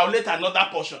to violate another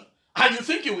portion. And you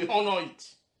think he will honor it.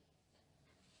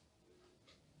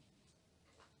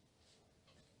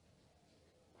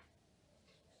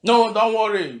 No, don't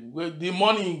worry. With the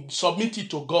money, submit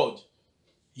it to God.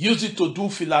 Use it to do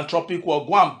philanthropic work.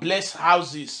 Go and bless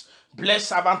houses. Bless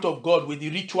servant of God with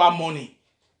the ritual money.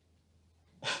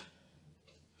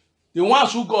 The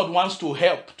ones who God wants to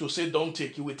help to say don't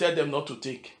take, he will tell them not to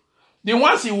take. The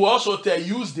ones he will also tell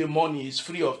use the money is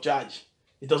free of charge.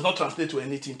 It does not translate to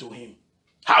anything to him.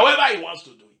 However he wants to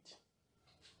do it.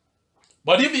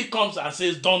 But if he comes and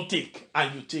says don't take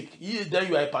and you take, then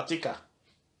you are a partaker.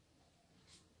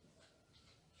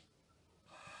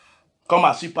 Come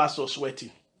and see pastor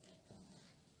sweating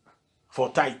for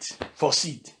tithe, for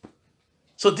seed.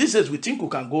 So this is we think we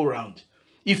can go around.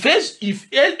 If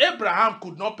Abraham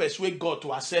could not persuade God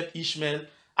to accept Ishmael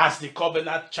as the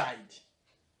covenant child,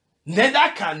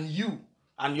 neither can you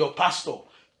and your pastor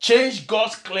change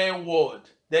God's clear word.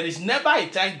 There is never a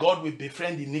time God will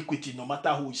befriend iniquity no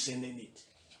matter who is sinning it.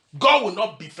 God will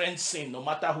not befriend sin no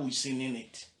matter who is sinning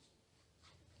it.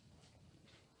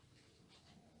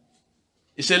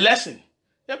 It's a lesson.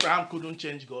 Abraham couldn't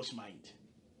change God's mind.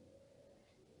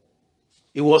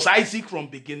 It was Isaac from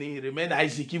beginning. It remained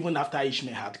Isaac even after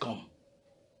Ishmael had come.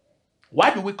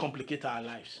 Why do we complicate our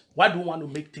lives? Why do we want to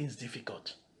make things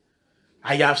difficult?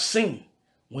 I have seen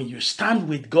when you stand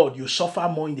with God, you suffer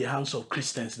more in the hands of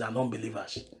Christians than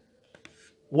unbelievers.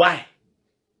 Why?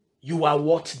 You are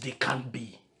what they can't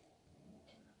be.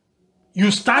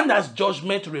 You stand as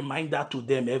judgment reminder to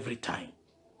them every time.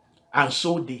 And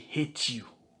so they hate you.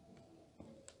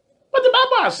 But the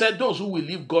Bible has said those who will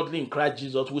live godly in Christ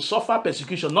Jesus will suffer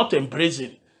persecution, not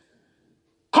embracing.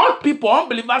 Cult people,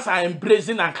 unbelievers are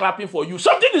embracing and clapping for you.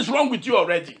 Something is wrong with you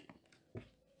already.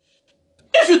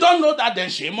 If you don't know that, then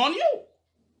shame on you.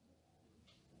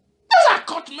 These are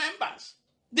cult members.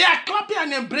 They are clapping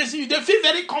and embracing you. They feel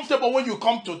very comfortable when you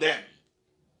come to them.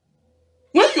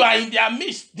 When you are in their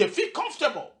midst, they feel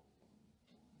comfortable.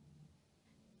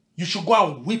 You should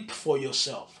go and weep for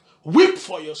yourself. Weep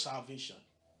for your salvation.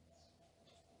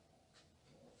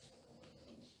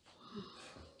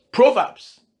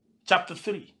 Proverbs chapter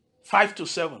 3,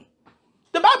 5-7.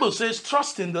 The Bible says,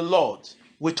 trust in the Lord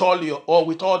with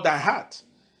all thy heart,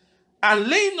 and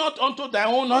lean not unto thy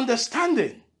own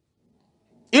understanding.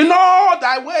 In all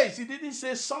thy ways, he didn't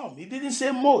say some, he didn't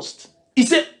say most. He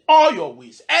said all your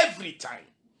ways, every time.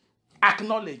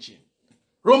 Acknowledge him.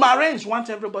 Roman Reigns wants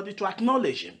everybody to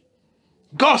acknowledge him.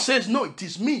 God says, no, it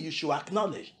is me you should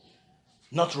acknowledge,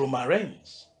 not Roman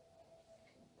Reigns.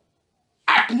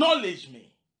 Acknowledge me.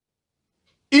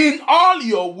 In all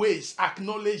your ways,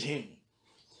 acknowledge him.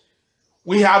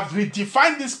 We have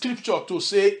redefined this scripture to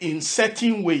say in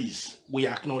certain ways, we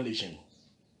acknowledge him.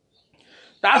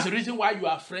 That's the reason why you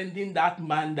are friending that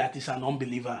man that is an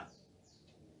unbeliever.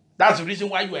 That's the reason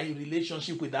why you are in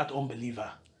relationship with that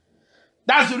unbeliever.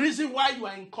 That's the reason why you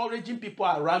are encouraging people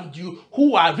around you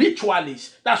who are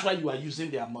ritualists. That's why you are using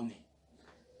their money.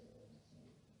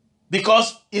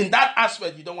 Because in that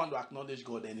aspect, you don't want to acknowledge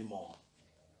God anymore.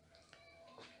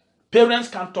 Parents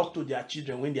can't talk to their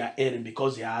children when they are erring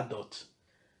because they are adults.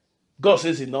 God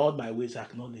says, in all my ways,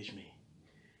 acknowledge me.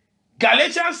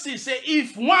 Galatians 6 says,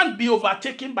 if one be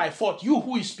overtaken by fault, you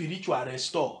who is spiritual,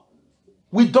 restore.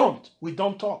 We don't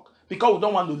talk because we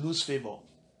don't want to lose favor.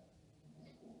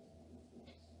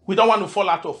 We don't want to fall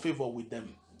out of favor with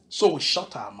them. So we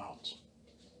shut our mouth.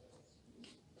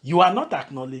 You are not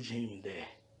acknowledging him there.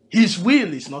 His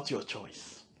will is not your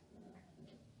choice.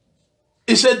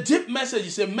 It's a deep message.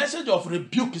 It's a message of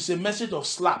rebuke. It's a message of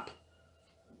slap.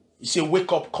 It's a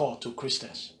wake-up call to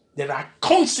Christians. There are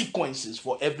consequences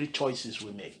for every choices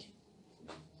we make.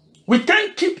 We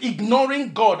can't keep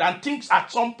ignoring God and think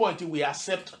at some point we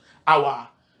accept our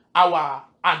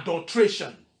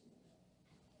adulteration.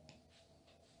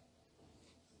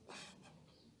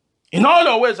 In all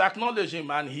your ways, acknowledge him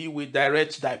and he will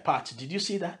direct thy path. Did you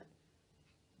see that?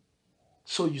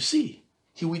 So you see,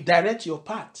 he will direct your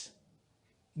path.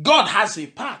 God has a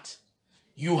path.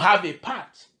 You have a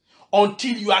path.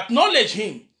 Until you acknowledge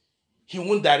him, he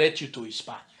won't direct you to his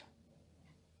path.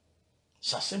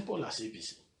 It's as simple as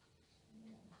ABC.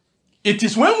 It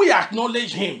is when we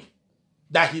acknowledge him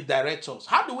that he directs us.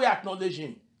 How do we acknowledge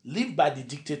him? Live by the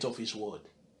dictate of his word.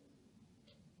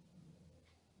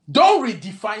 Don't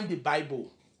redefine the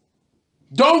Bible.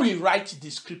 Don't rewrite the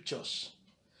scriptures.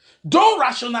 Don't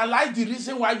rationalize the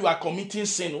reason why you are committing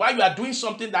sin, why you are doing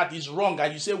something that is wrong,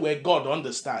 and you say, well, God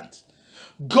understands.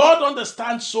 God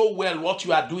understands so well what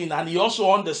you are doing, and he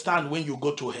also understands when you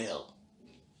go to hell.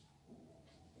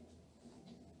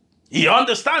 He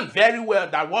understands very well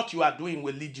that what you are doing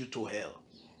will lead you to hell.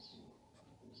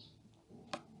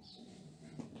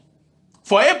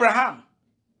 For Abraham,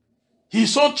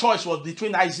 his own choice was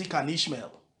between Isaac and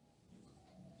Ishmael.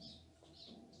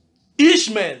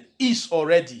 Ishmael is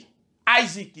already.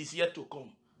 Isaac is yet to come.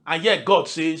 And yet God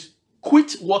says,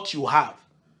 quit what you have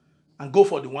and go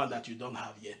for the one that you don't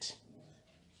have yet.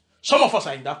 Some of us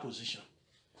are in that position.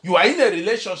 You are in a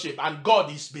relationship and God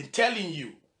has been telling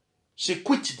you, say,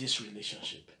 quit this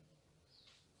relationship.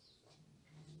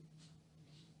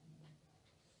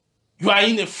 You are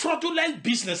in a fraudulent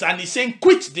business and he's saying,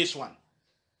 quit this one.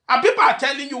 And people are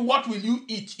telling you, what will you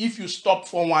eat if you stop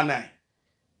 419?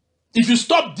 If you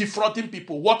stop defrauding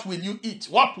people, what will you eat?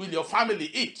 What will your family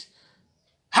eat?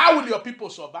 How will your people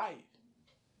survive?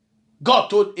 God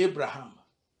told Abraham,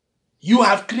 you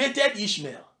have created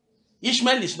Ishmael.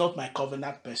 Ishmael is not my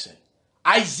covenant person.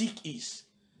 Isaac is.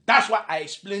 That's why I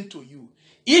explained to you.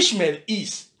 Ishmael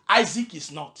is. Isaac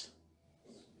is not.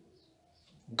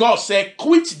 God said,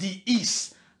 quit the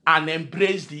is and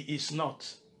embrace the is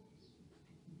not.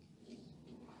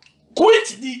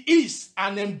 Quit the is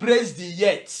and embrace the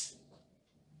yet.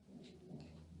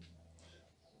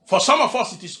 For some of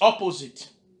us, it is opposite.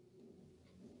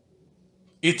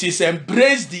 It is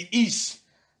embrace the is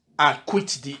and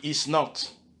quit the is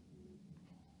not.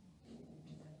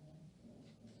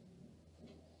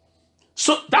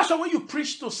 So that's why when you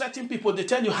preach to certain people, they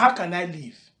tell you, how can I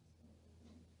live?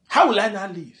 How will I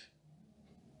not live?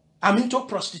 I'm into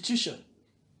prostitution.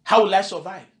 How will I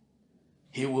survive?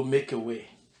 He will make a way.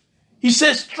 He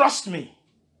says, trust me.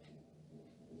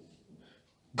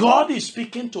 God is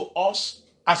speaking to us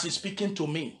as he's speaking to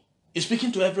me. He's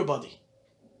speaking to everybody.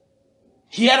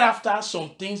 Hereafter,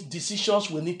 some things, decisions,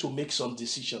 we need to make some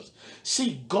decisions.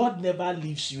 See, God never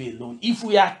leaves you alone. If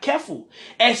we are careful,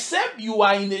 except you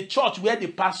are in a church where the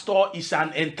pastor is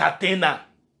an entertainer.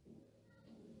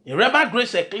 In Reverend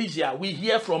Grace Ecclesia, we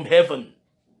hear from heaven.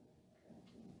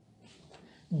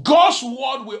 God's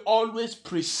word will always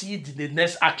precede the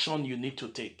next action you need to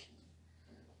take.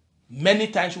 Many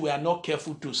times we are not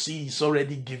careful to see he's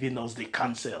already giving us the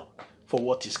counsel for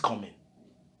what is coming.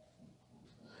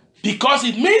 Because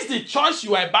it means the choice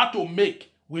you are about to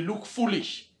make will look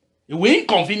foolish. It will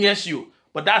inconvenience you.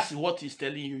 But that's what he's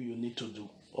telling you need to do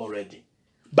already.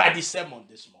 By the sermon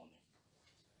this morning.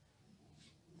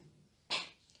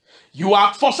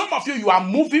 For some of you, you are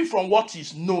moving from what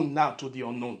is known now to the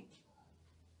unknown.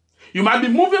 You might be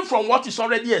moving from what is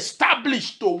already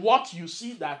established to what you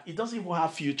see that it doesn't even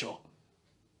have future.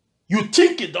 You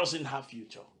think it doesn't have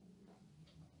future.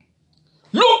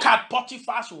 Look at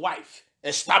Potiphar's wife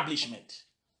establishment.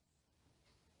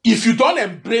 If you don't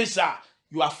embrace her,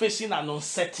 you are facing an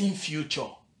uncertain future.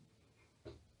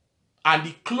 And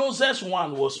the closest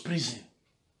one was prison.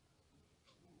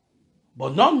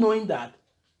 But not knowing that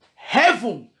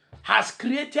heaven has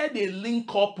created a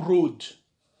link-up road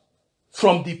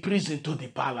from the prison to the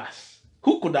palace.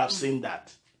 Who could have seen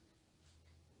that?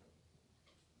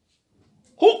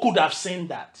 Who could have seen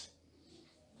that?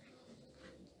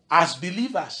 As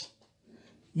believers,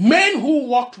 men who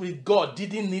walked with God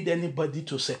didn't need anybody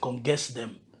to second guess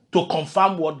them, to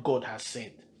confirm what God has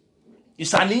said.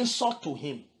 It's an insult to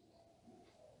him.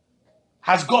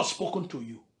 Has God spoken to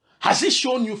you? Has he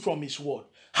shown you from his word?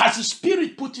 Has the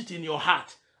Spirit put it in your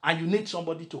heart and you need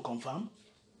somebody to confirm?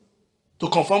 To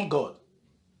confirm God.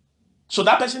 So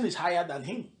that person is higher than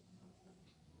him.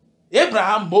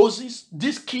 Abraham, Moses,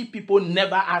 these key people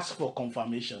never asked for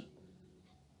confirmation.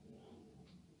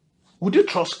 Would you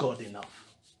trust God enough?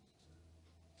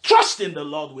 Trust in the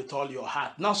Lord with all your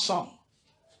heart, not some.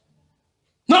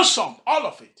 Not some, all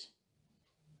of it.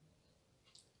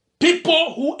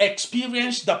 People who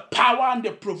experienced the power and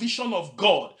the provision of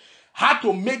God had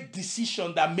to make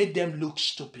decisions that made them look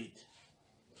stupid.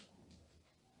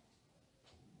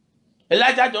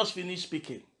 Elijah just finished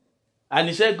speaking. And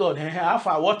he said, God, how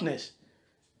far? What next?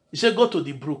 He said, go to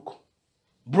the brook.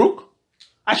 Brook?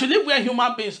 I should live where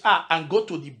human beings are and go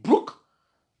to the brook.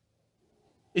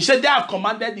 He said, they have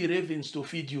commanded the ravens to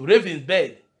feed you. Raven's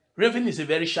bird. Raven is a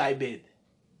very shy bird.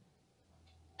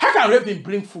 How can raven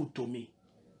bring food to me?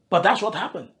 But that's what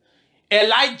happened.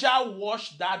 Elijah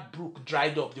watched that brook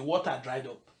dried up. The water dried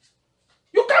up.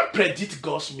 You can't predict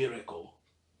God's miracle.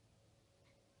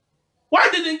 Why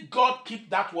didn't God keep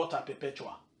that water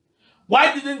perpetual?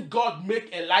 Why didn't God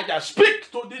make Elijah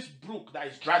speak to this brook that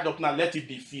is dried up now, let it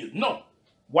be filled? No.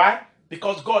 Why?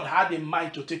 Because God had in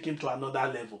mind to take him to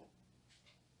another level.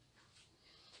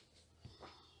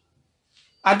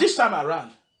 And this time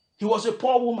around, he was a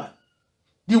poor woman,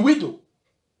 the widow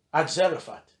at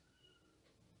Zarephath.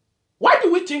 Why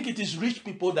do we think it is rich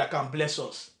people that can bless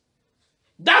us?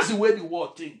 That's the way the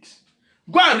world thinks.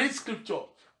 Go and read scripture.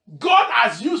 God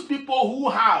has used people who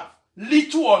have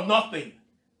little or nothing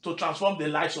to transform the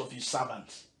lives of his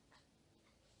servants.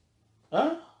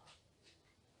 Huh?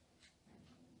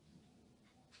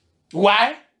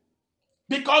 Why?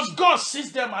 Because God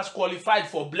sees them as qualified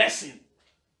for blessing.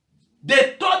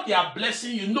 They thought they are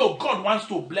blessing you. No, God wants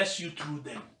to bless you through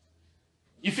them.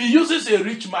 If he uses a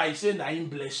rich man, he says, I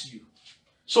bless you.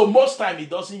 So most time he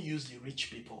doesn't use the rich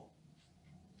people.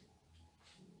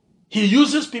 He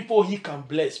uses people he can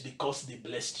bless because they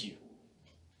blessed you.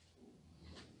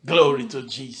 Glory to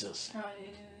Jesus.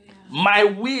 My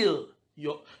will,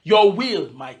 your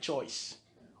will, my choice.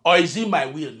 Or is it my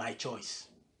will, my choice?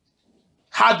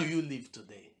 How do you live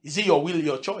today? Is it your will,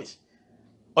 your choice?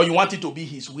 Or you want it to be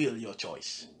his will, your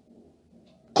choice?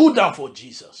 Cool down for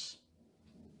Jesus.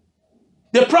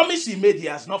 The promise he made, he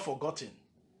has not forgotten.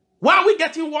 Why are we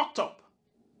getting worked up?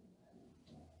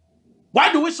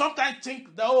 Why do we sometimes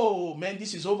think that, oh man,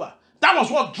 this is over? That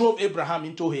was what drove Abraham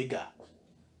into Hagar.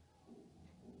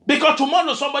 Because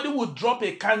tomorrow somebody will drop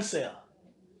a cancel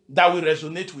that will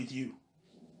resonate with you.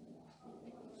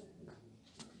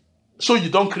 So you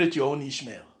don't create your own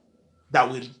Ishmael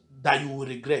that you will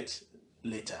regret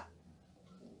later.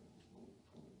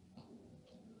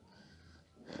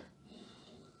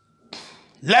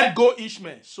 Let go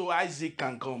Ishmael so Isaac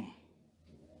can come.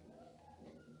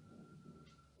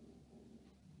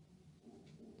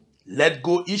 Let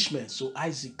go Ishmael so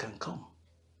Isaac can come.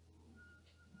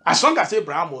 As long as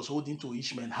Abraham was holding to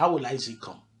Ishmael, how will Isaac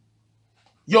come?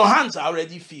 Your hands are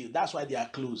already filled. That's why they are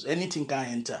closed. Anything can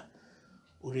enter.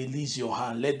 Release your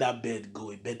hand. Let that bird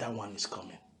go. A better one is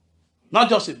coming. Not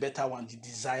just a better one, the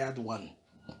desired one.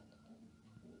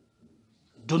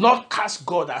 Do not cast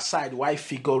God aside while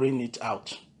figuring it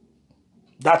out.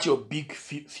 That's your big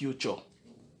future.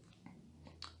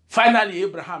 Finally,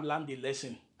 Abraham learned the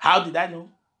lesson. How did I know?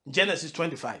 Genesis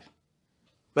 25,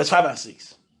 verse 5 and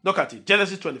 6. Look at it.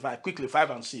 Genesis 25, quickly, 5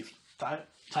 and 6. Time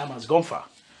has gone far.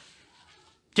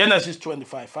 Genesis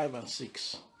 25, 5 and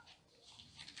 6.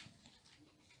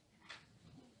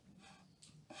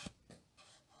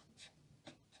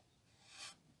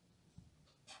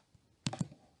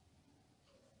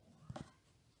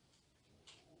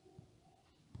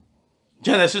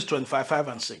 Genesis 25, 5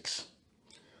 and 6.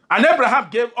 And Abraham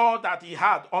gave all that he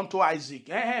had unto Isaac.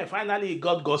 Finally, he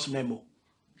got God's memo.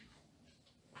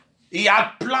 He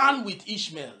had planned with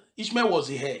Ishmael. Ishmael was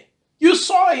the heir. You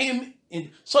saw him.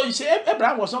 So you see,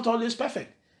 Abraham was not always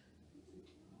perfect.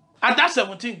 At that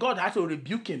 17, God had to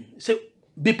rebuke him. He said,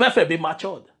 be perfect, be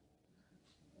matured.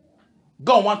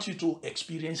 God wants you to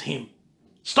experience him.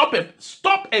 Stop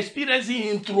experiencing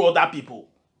him through other people.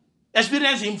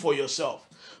 Experience him for yourself.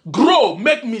 Grow,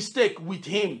 make mistake with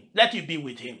him. Let you be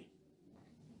with him.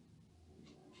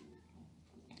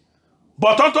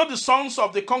 But unto the sons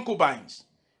of the concubines,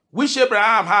 which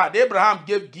Abraham had, Abraham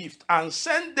gave gift and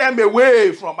sent them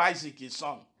away from Isaac his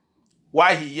son,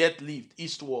 while he yet lived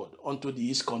eastward unto the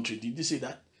east country. Did you see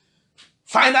that?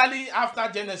 Finally, after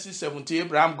Genesis 17,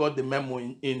 Abraham got the memo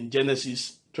in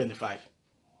Genesis 25.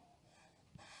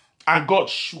 And God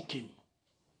shook him.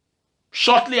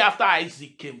 Shortly after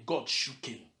Isaac came, God shook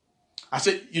him. I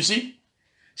said, you see,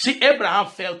 Abraham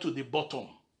fell to the bottom.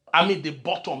 I mean the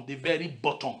bottom, the very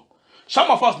bottom.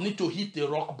 Some of us need to hit the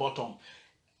rock bottom.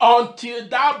 Until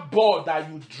that ball that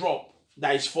you drop,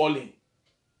 that is falling,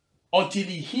 until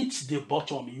it hits the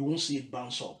bottom, you won't see it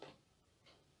bounce up.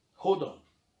 Hold on.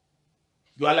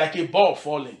 You are like a ball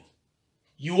falling.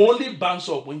 You only bounce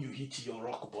up when you hit your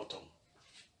rock bottom.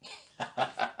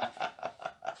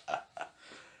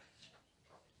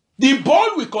 The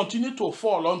ball will continue to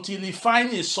fall until he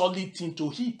finds a solid thing to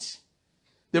hit.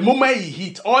 The moment he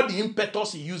hits, all the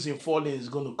impetus he used in falling is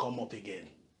going to come up again.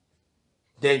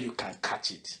 Then you can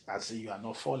catch it and say you are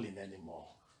not falling anymore.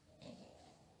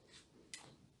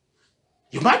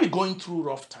 You might be going through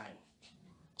rough time.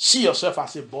 See yourself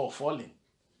as a ball falling.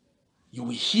 You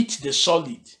will hit the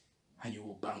solid and you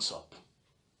will bounce up.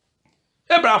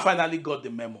 Abraham finally got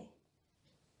the memo.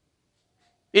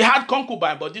 He had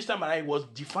concubine, but this time around he was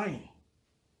defying.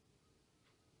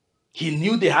 He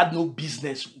knew they had no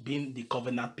business being the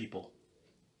covenant people.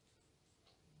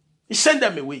 He sent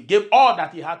them away, gave all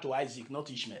that he had to Isaac, not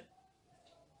Ishmael.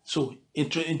 So in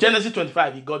Genesis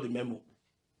 25, he got the memo.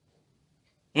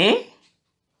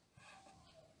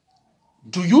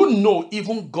 Do you know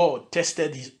even God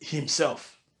tested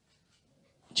himself?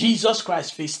 Jesus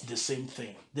Christ faced the same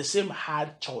thing, the same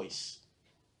hard choice.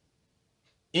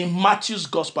 In Matthew's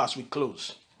Gospel, as we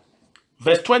close,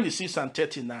 verse 26 and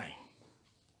 39.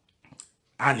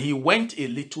 And he went a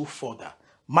little further.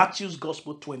 Matthew's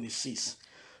Gospel 26,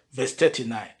 verse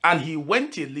 39. And he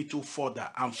went a little further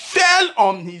and fell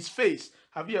on his face.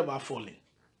 Have you ever fallen?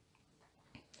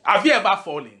 Have you ever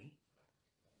fallen?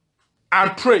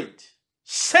 And prayed,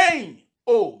 saying,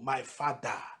 "Oh, my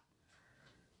Father."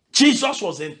 Jesus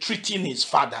was entreating his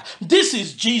Father. This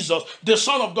is Jesus, the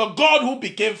Son of God, God who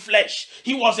became flesh.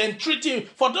 He was entreating.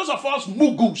 For those of us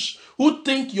mugus who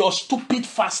think your stupid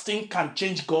fasting can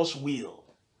change God's will,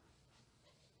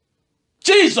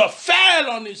 Jesus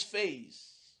fell on his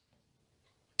face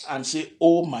and said,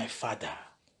 "Oh, my Father,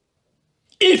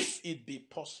 if it be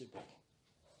possible,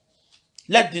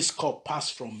 let this cup pass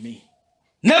from me.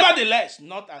 Nevertheless,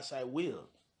 not as I will,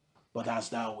 but as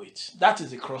thou wilt." That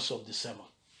is the cross of the sermon.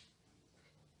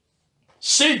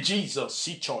 See Jesus,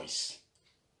 see choice.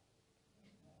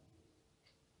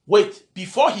 Wait,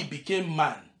 before he became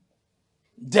man,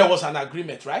 there was an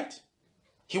agreement, right?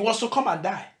 He was to come and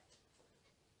die.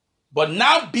 But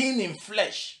now being in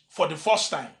flesh for the first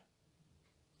time,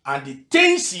 and the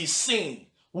things he's seeing,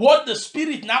 what the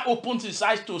Spirit now opened his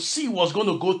eyes to see was going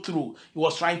to go through, he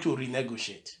was trying to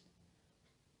renegotiate.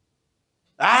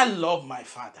 I love my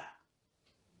Father.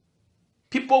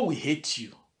 People will hate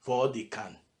you for all they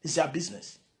can. It's their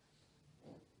business.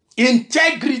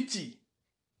 Integrity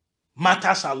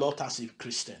matters a lot as a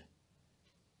Christian.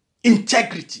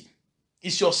 Integrity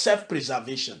is your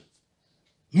self-preservation.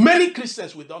 Many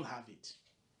Christians, we don't have it.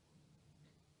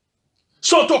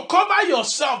 So to cover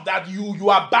yourself that you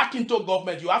are back into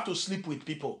government, you have to sleep with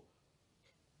people.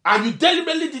 And you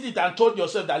deliberately did it and told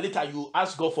yourself that later you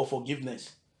ask God for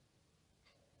forgiveness.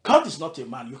 God is not a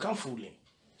man. You can't fool him.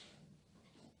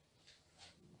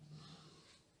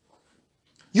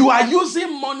 You are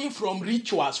using money from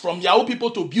rituals, from Yahoo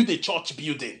people to build a church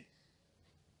building.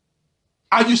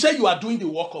 And you say you are doing the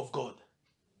work of God.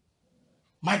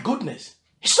 My goodness.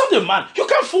 He's not a man. You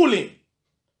can't fool him.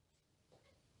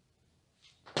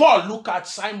 Paul looked at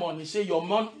Simon. He said,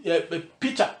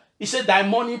 Peter, he said, thy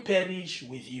money perish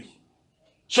with you.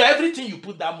 So everything you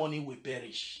put that money will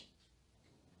perish.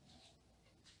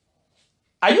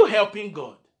 Are you helping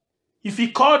God? If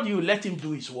he called you, let him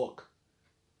do his work.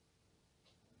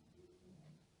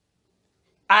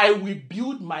 I will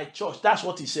build my church. That's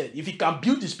what he said. If he can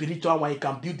build the spiritual one, he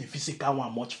can build the physical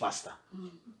one much faster.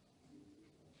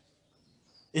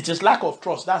 It is lack of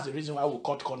trust. That's the reason why we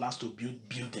cut corners to build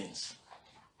buildings.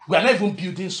 We are not even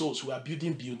building souls. We are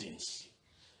building buildings.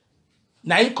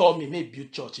 Now he called me, may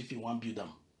build church if you want to build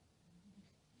them.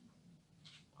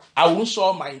 I won't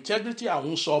show my integrity. I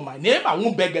won't show my name. I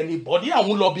won't beg anybody. I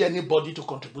won't lobby anybody to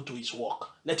contribute to his work.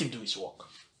 Let him do his work.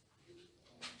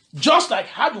 Just like,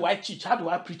 how do I teach? How do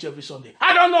I preach every Sunday?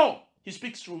 I don't know. He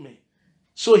speaks through me.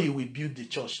 So he will build the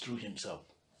church through himself,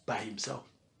 by himself.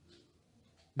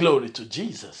 Glory to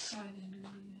Jesus.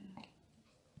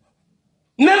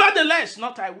 Nevertheless,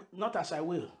 not as I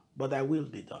will, but thy will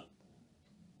be done.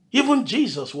 Even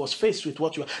Jesus was faced with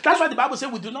what you are. That's why the Bible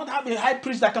says we do not have a high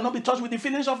priest that cannot be touched with the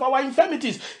feelings of our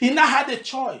infirmities. He now had a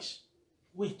choice.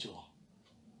 Wait.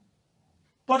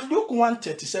 But Luke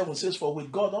 1:37 says, for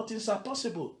with God all things are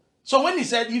possible. So when he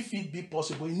said if it be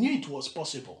possible, he knew it was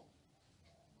possible.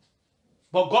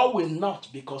 But God will not,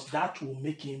 because that will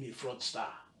make him a fraudster.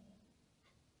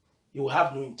 He will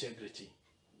have no integrity.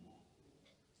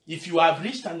 If you have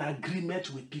reached an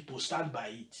agreement with people, stand by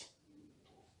it.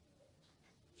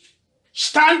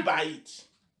 Stand by it.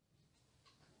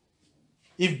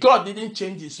 If God didn't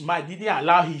change his mind, didn't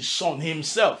allow his son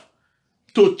himself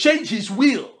to change his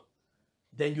will,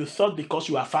 then you thought because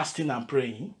you are fasting and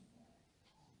praying,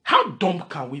 how dumb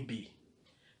can we be?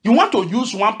 You want to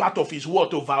use one part of his word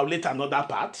to violate another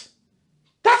part?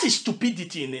 That is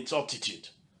stupidity in its altitude.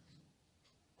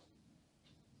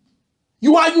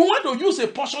 You want to use a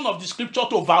portion of the scripture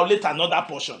to violate another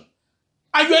portion.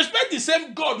 And you expect the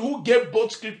same God who gave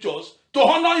both scriptures to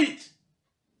honor it.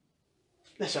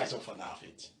 Let's rise up for now of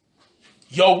it.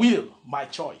 Your will, my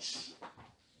choice.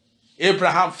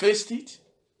 Abraham faced it.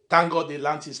 Thank God they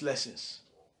learned his lessons.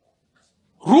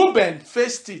 Reuben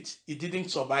faced it. He didn't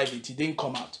survive it. He didn't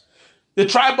come out. The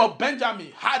tribe of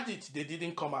Benjamin had it. They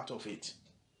didn't come out of it.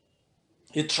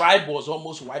 The tribe was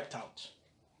almost wiped out.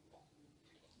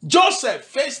 Joseph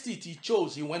faced it. He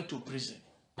chose. He went to prison.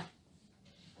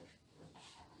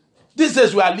 These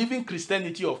days we are living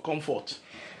Christianity of comfort,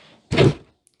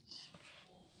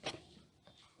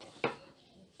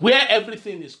 where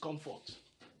everything is comfort.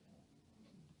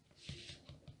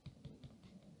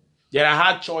 There are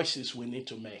hard choices we need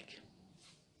to make.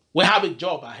 We have a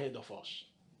job ahead of us.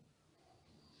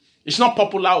 It's not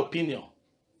popular opinion.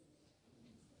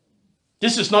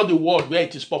 This is not the world where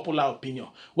it is popular opinion,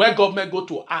 where government go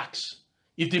to ask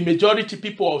if the majority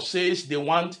people says they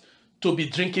want to be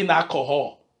drinking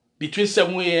alcohol between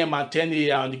 7 a.m. and 10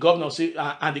 a.m. and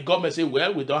the government say,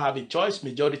 well, we don't have a choice.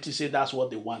 Majority say that's what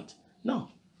they want. No.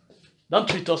 Don't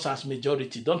treat us as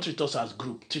majority. Don't treat us as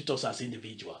group. Treat us as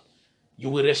individual. You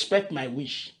will respect my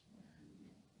wish.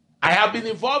 I have been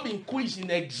involved in quiz, in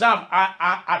exam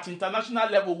at international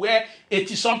level where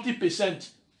 80-something%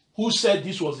 who said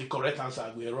this was the correct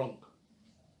answer were wrong.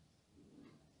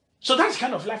 So that's the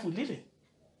kind of life we live in.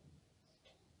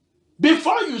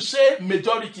 Before you say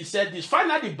majority said this,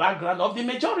 find out the background of the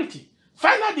majority.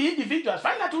 Find out the individuals.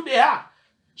 Find out who they are.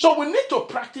 So we need to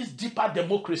practice deeper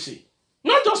democracy.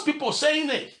 Not just people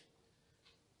saying it.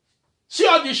 See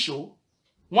all this show?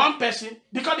 One person,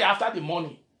 because they're after the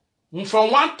money.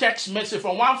 From one text message,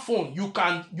 from one phone, you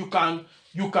can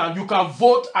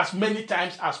vote as many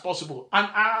times as possible. And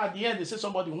at the end, they say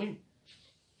somebody win.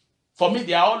 For me,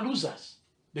 they are all losers.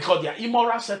 Because they are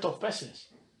immoral set of persons.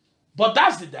 But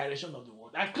that's the direction of the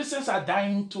world. And Christians are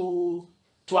dying to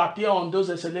appear on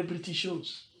those celebrity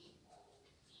shows.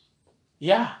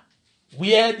 Yeah.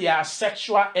 Where their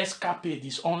sexual escapade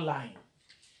is online.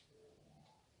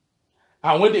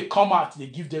 And when they come out, they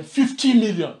give them 50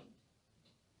 million.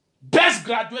 Best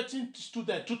graduating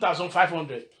student,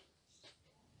 2,500.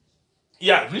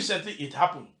 Yeah, recently it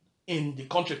happened in the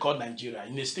country called Nigeria,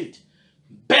 in a state.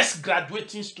 Best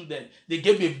graduating student, they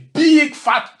gave a big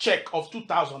fat check of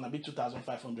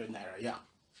 2,500 naira. Yeah,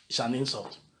 it's an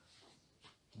insult.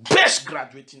 Best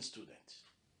graduating student,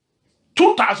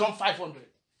 2,500.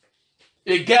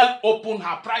 A girl opened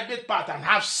her private part and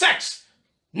have sex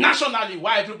nationally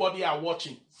while everybody are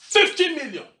watching. 50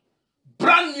 million.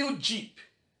 Brand new Jeep.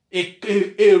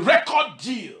 A record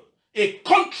deal. A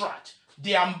contract.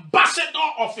 The ambassador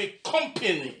of a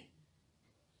company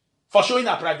for showing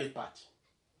a private part.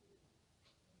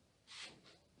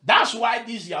 That's why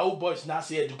these Yahoo boys now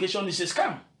say education is a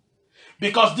scam.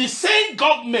 Because the same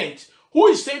government who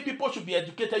is saying people should be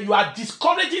educated, you are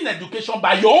discouraging education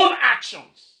by your own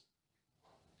actions.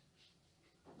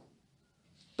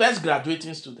 Best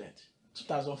graduating student,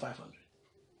 2,500.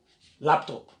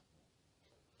 Laptop.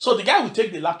 So the guy will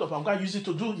take the laptop and go and use it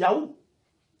to do Yahoo.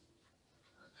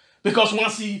 Because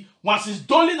once he's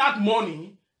doling out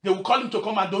money, they will call him to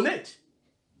come and donate.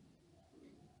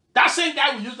 That same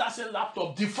guy will use that same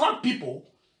laptop, defraud people,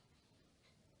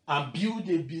 and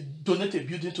donate a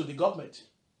building to the government.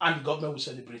 And the government will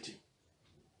celebrate him.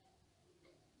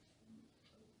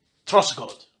 Trust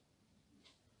God.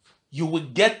 You will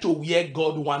get to where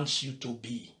God wants you to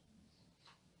be.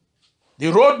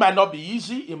 The road might not be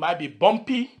easy. It might be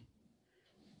bumpy.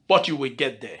 But you will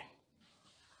get there.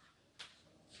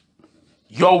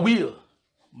 Your will,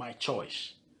 my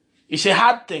choice. It's a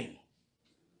hard thing.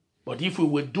 But if we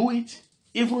will do it,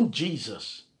 even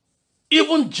Jesus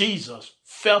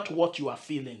felt what you are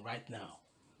feeling right now.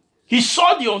 He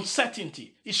saw the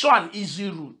uncertainty. He saw an easy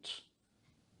route.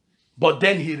 But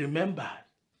then he remembered,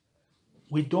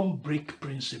 we don't break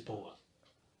principle.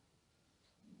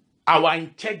 Our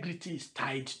integrity is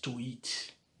tied to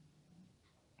it.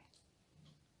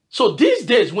 So these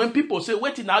days, when people say,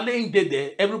 wait, now laying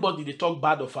there, everybody, they talk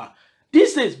bad of her.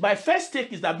 These days, my first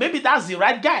take is that maybe that's the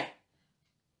right guy.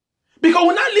 Because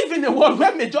we now live in a world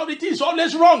where majority is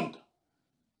always wrong.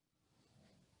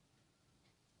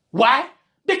 Why?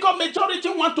 Because majority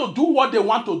want to do what they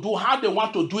want to do, how they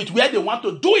want to do it, where they want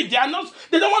to do it.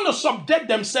 They don't want to subject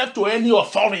themselves to any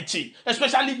authority,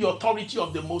 especially the authority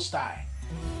of the Most High.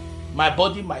 My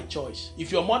body, my choice.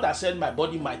 If your mother said, my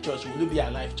body, my choice, will you be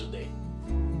alive today?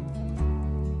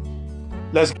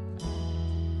 Let's